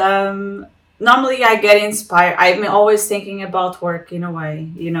 Normally I get inspired. I'm always thinking about work in a way.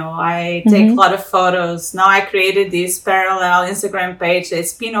 I take a lot of photos. Now I created this parallel Instagram page.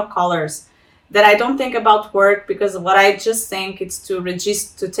 It's Pinot Colors, that I don't think about work, because what I just think is to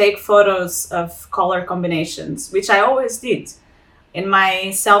take photos of color combinations, which I always did. In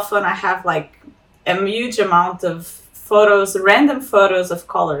my cell phone, I have like a huge amount of photos, random photos of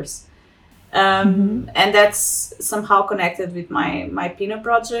colors. And that's somehow connected with my Pinot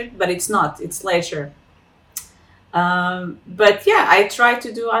project, but it's not. It's leisure. But yeah, I try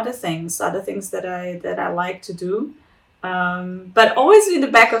to do other things that I like to do. But always in the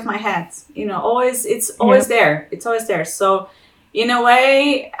back of my head, it's always there. It's always there. So in a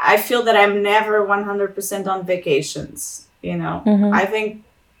way, I feel that I'm never 100% on vacations. I think,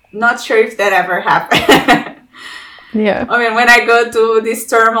 not sure if that ever happened. Yeah. I mean, when I go to this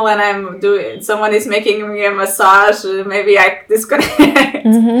thermal and someone is making me a massage, maybe I disconnect.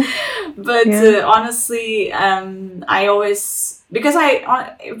 But honestly, I always, because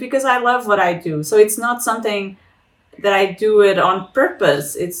I love what I do. So it's not something that I do it on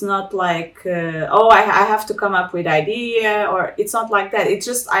purpose. It's not like, I have to come up with idea, or it's not like that. It's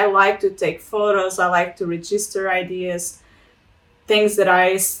just, I like to take photos. I like to register ideas, things that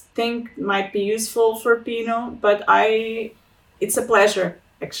I think might be useful for Pinot, but it's a pleasure,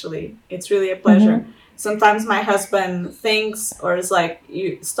 actually. It's really a pleasure. Sometimes my husband thinks, or is like,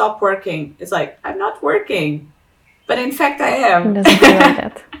 you stop working. It's like, I'm not working, but in fact I am. It doesn't feel like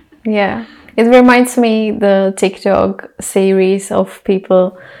that. Yeah. It reminds me the TikTok series of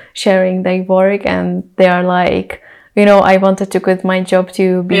people sharing their work, and they are like, I wanted to quit my job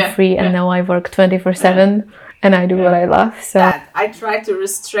to be free, and now I work 24/7. And I do what I love. So I try to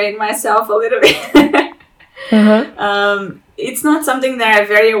restrain myself a little bit. It's not something that I'm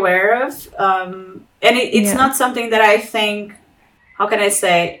very aware of. And it's not something that I think, how can I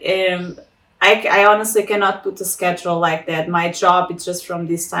say, I honestly cannot put a schedule like that. My job is just from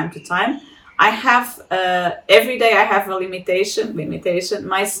this time to time. I have, every day I have a limitation.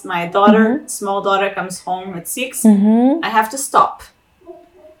 My daughter, small daughter, comes home at 6. I have to stop.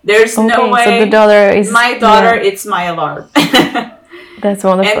 There's no way. So the daughter is my daughter. It's my alarm. That's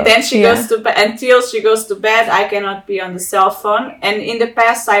wonderful. And then she goes to bed. Until she goes to bed, I cannot be on the cell phone. And in the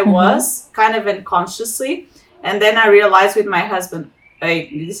past, I was kind of unconsciously. And then I realized with my husband,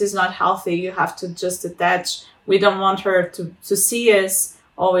 hey, this is not healthy. You have to just attach. We don't want her to see us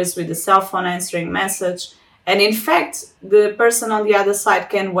always with the cell phone answering message. And in fact, the person on the other side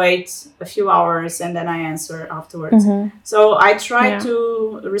can wait a few hours and then I answer afterwards. So I try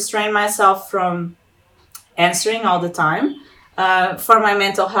to restrain myself from answering all the time for my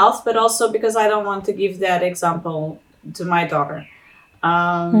mental health, but also because I don't want to give that example to my daughter.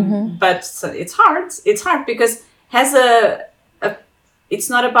 But it's hard. It's hard because it's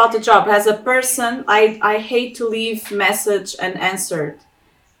not about the job. As a person, I hate to leave message unanswered.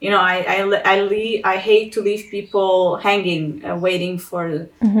 I hate to leave people hanging, waiting for.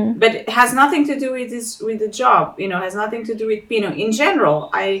 But it has nothing to do with the job. It has nothing to do with Pinot. In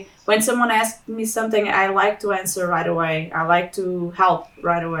general, when someone asks me something, I like to answer right away. I like to help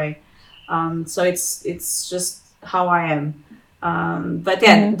right away. So it's just how I am. But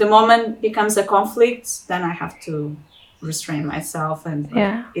the moment becomes a conflict, then I have to restrain myself, and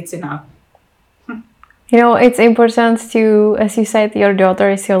it's enough. It's important to, as you said, your daughter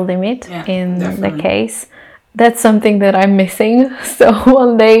is your limit in definitely. the case. That's something that I'm missing. So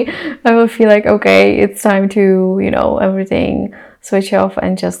one day I will feel like, okay, it's time to, everything switch off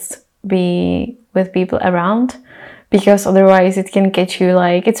and just be with people around. Because otherwise it can get you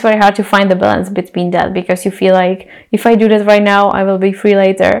it's very hard to find the balance between that, because you feel like if I do that right now, I will be free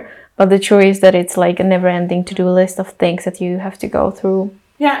later. But the truth is that it's like a never-ending to-do list of things that you have to go through.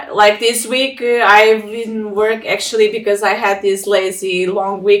 Yeah, like this week I didn't work actually because I had these lazy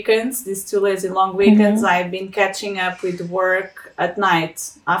long weekends, these 2 lazy long weekends. I've been catching up with work at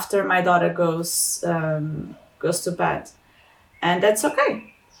night after my daughter goes to bed. And that's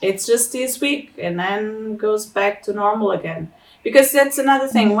okay. It's just this week and then goes back to normal again. Because that's another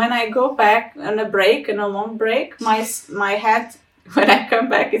thing. When I go back on a break, on a long break, my head, when I come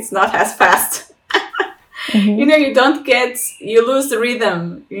back, it's not as fast. You lose the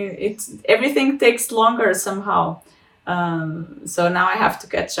rhythm. Everything takes longer somehow. So now I have to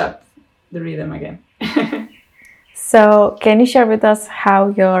catch up the rhythm again. So can you share with us how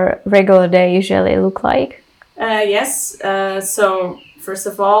your regular day usually look like? Yes. So first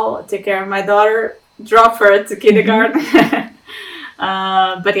of all, take care of my daughter, drop her to kindergarten.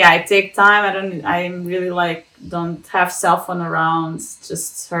 But yeah, I take time. I'm really don't have cell phone around. It's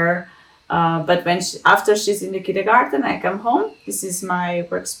just her. But after she's in the kindergarten, I come home. This is my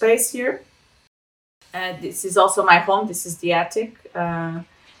workspace here. This is also my home. This is the attic. And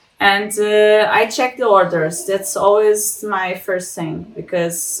I check the orders. That's always my first thing,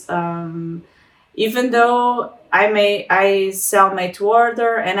 because even though I sell made to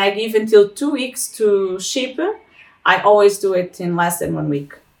order and I give until 2 weeks to ship, I always do it in less than 1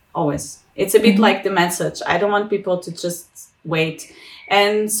 week. Always. It's a bit like the message. I don't want people to just wait.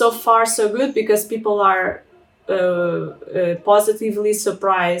 And so far, so good, because people are positively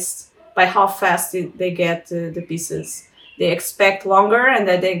surprised by how fast they get the pieces. They expect longer, and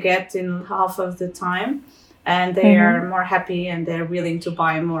that they get in half of the time, and they are more happy and they're willing to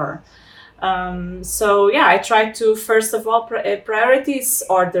buy more. I try to, first of all, priorities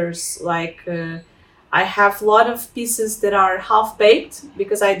orders. I have a lot of pieces that are half-baked,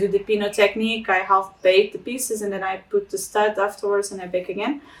 because I do the Pinot technique. I half-bake the pieces and then I put the stud afterwards and I bake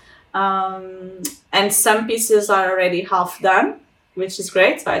again. And some pieces are already half done, which is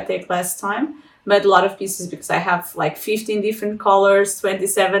great, so I take less time. But a lot of pieces, because I have 15 different colors,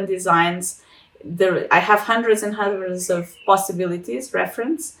 27 designs. I have hundreds and hundreds of possibilities,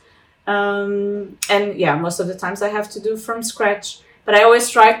 reference. Most of the times I have to do from scratch. But I always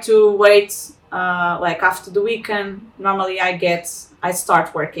try to wait. After the weekend, normally I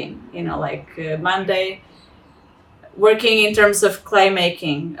start working, Monday, working in terms of clay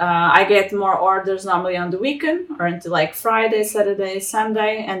making. I get more orders normally on the weekend or until Friday, Saturday,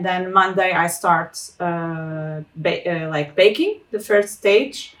 Sunday. And then Monday I start baking the first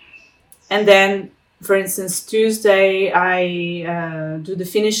stage. And then, for instance, Tuesday I do the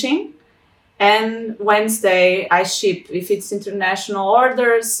finishing. And Wednesday I ship. If it's international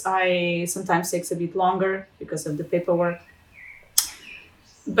orders, I sometimes takes a bit longer because of the paperwork.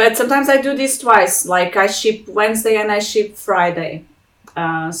 But sometimes I do this twice. I ship Wednesday and I ship Friday.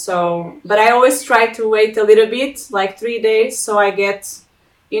 But I always try to wait a little bit, 3 days, so I get,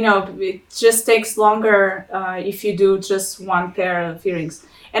 it just takes longer if you do just one pair of earrings.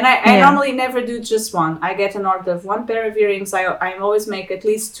 And I normally never do just one. I get an order of one pair of earrings. I always make at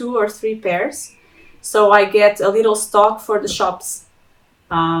least 2 or 3 pairs. So I get a little stock for the shops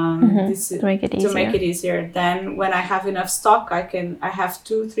to make it easier. Then when I have enough stock, I have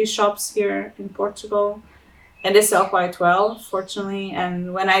 2-3 shops here in Portugal. And they sell quite well, fortunately.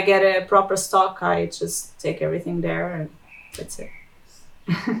 And when I get a proper stock, I just take everything there and that's it.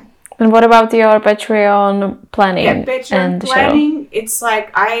 And what about your Patreon planning? Yeah, Patreon planning, it's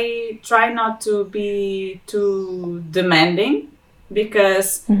I try not to be too demanding,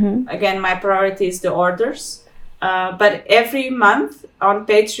 because, again, my priority is the orders. But every month on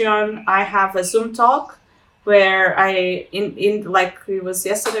Patreon, I have a Zoom talk where it was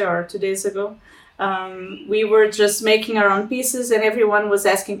yesterday or 2 days ago, we were just making our own pieces and everyone was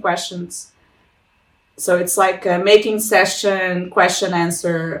asking questions. So it's a making session, question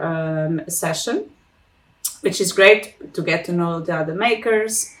answer session. which is great to get to know the other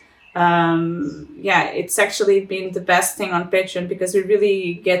makers. It's actually been the best thing on Patreon because we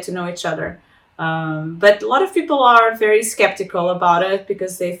really get to know each other. But a lot of people are very skeptical about it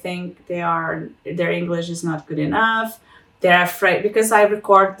because they think their English is not good enough. They're afraid because I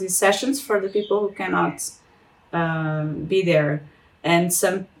record these sessions for the people who cannot be there. And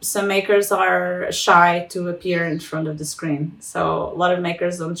some makers are shy to appear in front of the screen. So a lot of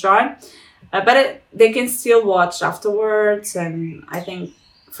makers don't join. But they can still watch afterwards. And I think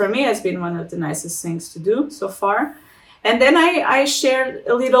for me, it's been one of the nicest things to do so far. And then I share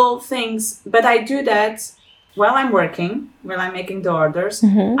little things, but I do that while I'm working, while I'm making the orders.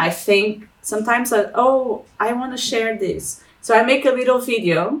 I think sometimes that, I want to share this. So I make a little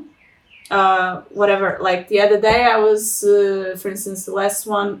video, whatever. Like the other day I was, for instance, the last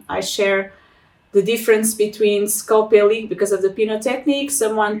one, I share the difference between Sculpey and Leak because of the Pinot technique.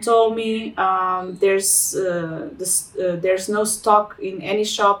 Someone told me there's no stock in any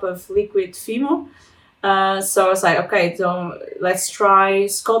shop of liquid Fimo. So I was like, okay, so let's try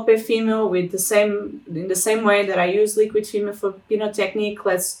Sculpey Fimo in the same way that I use liquid Fimo for Pinot technique.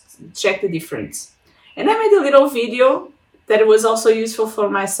 Let's check the difference. And I made a little video that was also useful for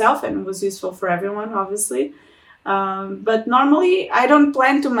myself and was useful for everyone, obviously. But normally I don't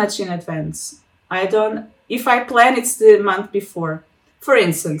plan too much in advance. If I plan, it's the month before. For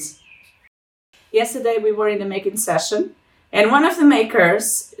instance, yesterday we were in a making session. And one of the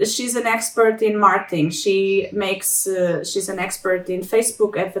makers, she's an expert in marketing. She's an expert in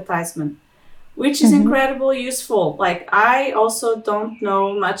Facebook advertisement, which is incredibly useful. Like, I also don't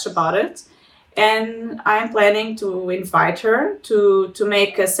know much about it. And I'm planning to invite her to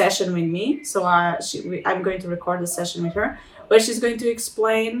make a session with me. So I'm going to record a session with her where she's going to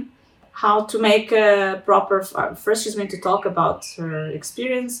explain how to make a proper... First, she's going to talk about her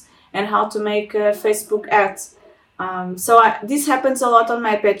experience and how to make a Facebook ad. This happens a lot on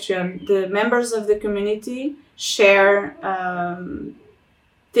my Patreon. The members of the community share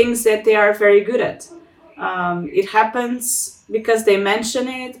things that they are very good at. It happens because they mention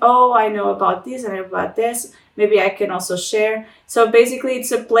it. Oh, I know about this and about this. Maybe I can also share. So basically,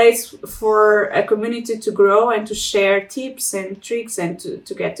 it's a place for a community to grow and to share tips and tricks and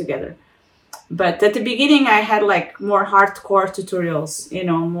to get together. But at the beginning, I had like more hardcore tutorials,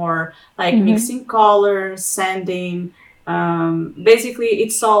 more like mixing colors, sanding. Basically,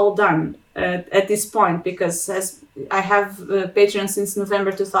 it's all done at this point because as I have Patreon since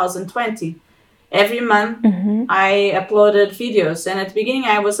November 2020. Every month, I uploaded videos. And at the beginning,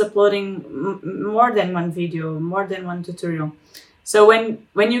 I was uploading more than one video, more than one tutorial. So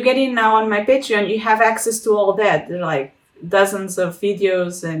when you get in now on my Patreon, you have access to all that. There are like dozens of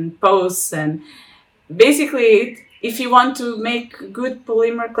videos and posts. And basically, if you want to make good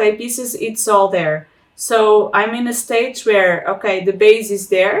polymer clay pieces, it's all there. So I'm in a stage where, okay, the base is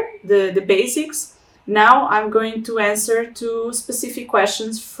there, the basics. Now I'm going to answer to specific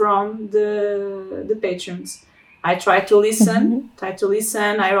questions from the patrons. I try to listen.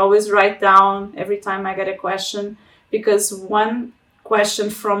 I always write down every time I get a question because one question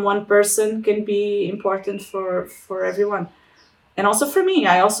from one person can be important for everyone. And also for me,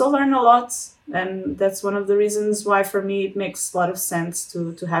 I also learn a lot. And that's one of the reasons why for me it makes a lot of sense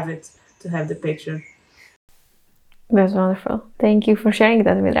to have the Patreon. That's wonderful. Thank you for sharing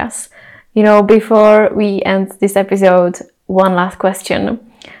that with us. Before we end this episode, one last question.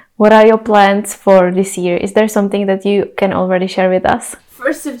 What are your plans for this year? Is there something that you can already share with us?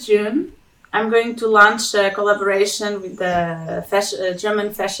 1st of June, I'm going to launch a collaboration with a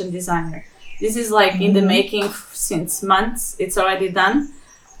German fashion designer. This is like in the making since months. It's already done.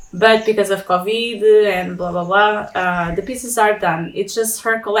 But because of COVID and blah, blah, blah, the pieces are done. It's just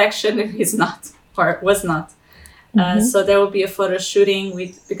her collection is not, or was not. So there will be a photo shooting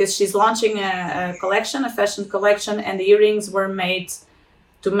because she's launching a collection, a fashion collection, and the earrings were made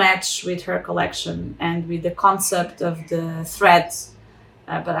to match with her collection and with the concept of the threads.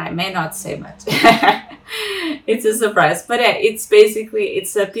 But I may not say much. It's a surprise. But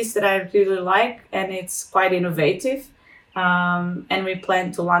it's a piece that I really like and it's quite innovative. And we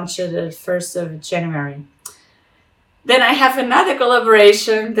plan to launch it the 1st of January. Then I have another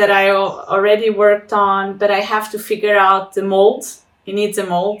collaboration that I already worked on, but I have to figure out the mold. It needs a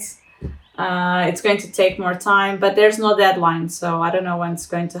mold. It's going to take more time, but there's no deadline, so I don't know when it's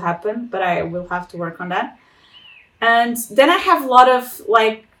going to happen, but I will have to work on that. And then I have a lot of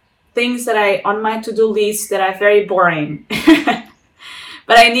like things that on my to-do list that are very boring.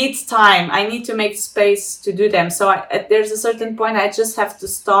 But I need time. I need to make space to do them. So there's a certain point I just have to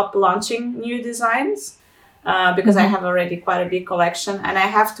stop launching new designs. Because I have already quite a big collection and I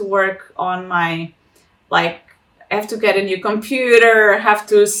have to work on my like I have to get a new computer, have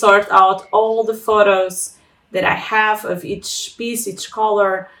to sort out all the photos that I have of each piece, each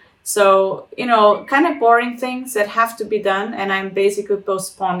color. So, you know, kind of boring things that have to be done, and I'm basically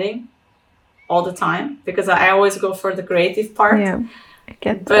postponing all the time because I always go for the creative part. Yeah, I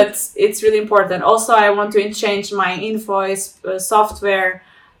get that. But it's really important. Also, I want to change my invoice software.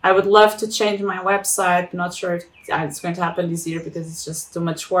 I would love to change my website. Not sure if it's going to happen this year because it's just too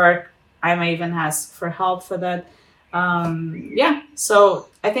much work. I may even ask for help for that. Yeah, so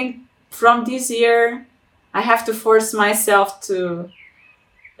I think from this year, I have to force myself to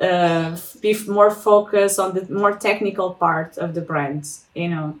be more focused on the more technical part of the brand, you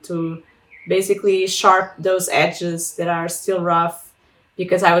know, to basically sharp those edges that are still rough,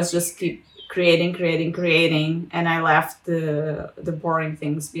 because I was just keep creating, and I left the boring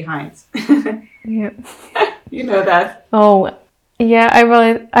things behind. Yeah. You know that. Oh, yeah,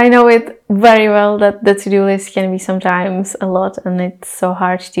 I know it very well that the to-do list can be sometimes a lot, and it's so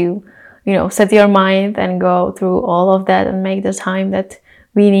hard to, you know, set your mind and go through all of that and make the time that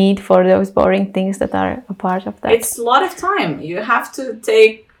we need for those boring things that are a part of that. It's a lot of time. You have to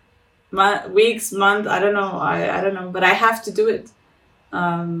take weeks, month. I don't know. I don't know, but I have to do it.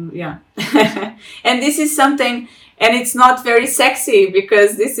 Yeah. And this is something, and it's not very sexy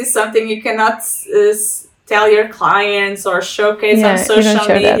because this is something you cannot tell your clients or showcase on social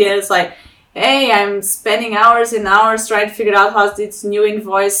media. It's like, hey, I'm spending hours and hours trying to figure out how this new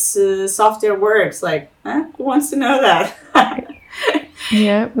invoice software works. Like, who wants to know that?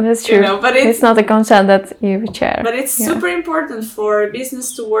 Yeah, that's true. You know, but it's not a concept that you share. But it's super important for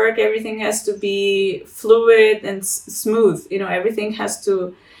business to work. Everything has to be fluid and smooth. You know, everything has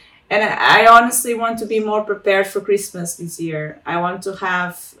to. And I honestly want to be more prepared for Christmas this year. I want to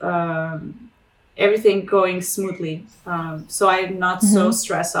have everything going smoothly, so I'm not so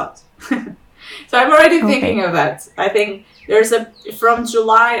stressed out. So I'm already thinking of that. I think from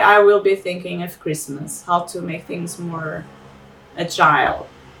July I will be thinking of Christmas, how to make things more agile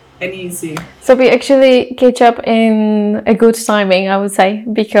and easy. So we actually catch up in a good timing, I would say,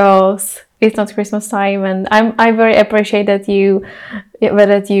 because it's not Christmas time, and I very appreciate that you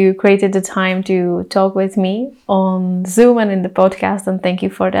created the time to talk with me on Zoom and in the podcast, and thank you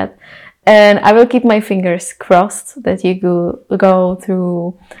for that. And I will keep my fingers crossed that you go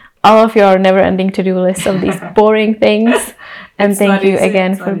through all of your never-ending to-do list of these boring things. And thank you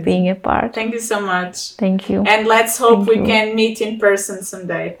again for being a part. Thank you so much. Thank you. And let's hope we can meet in person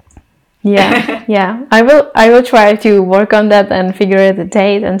someday. Yeah, yeah. I will try to work on that and figure out the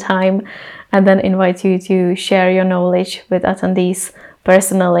date and time, and then invite you to share your knowledge with attendees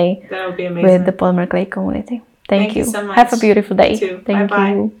personally. That would be amazing. With the Polymer Clay community. Thank you so much. Have a beautiful day. You too. Thank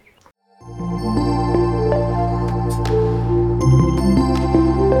Bye-bye. you.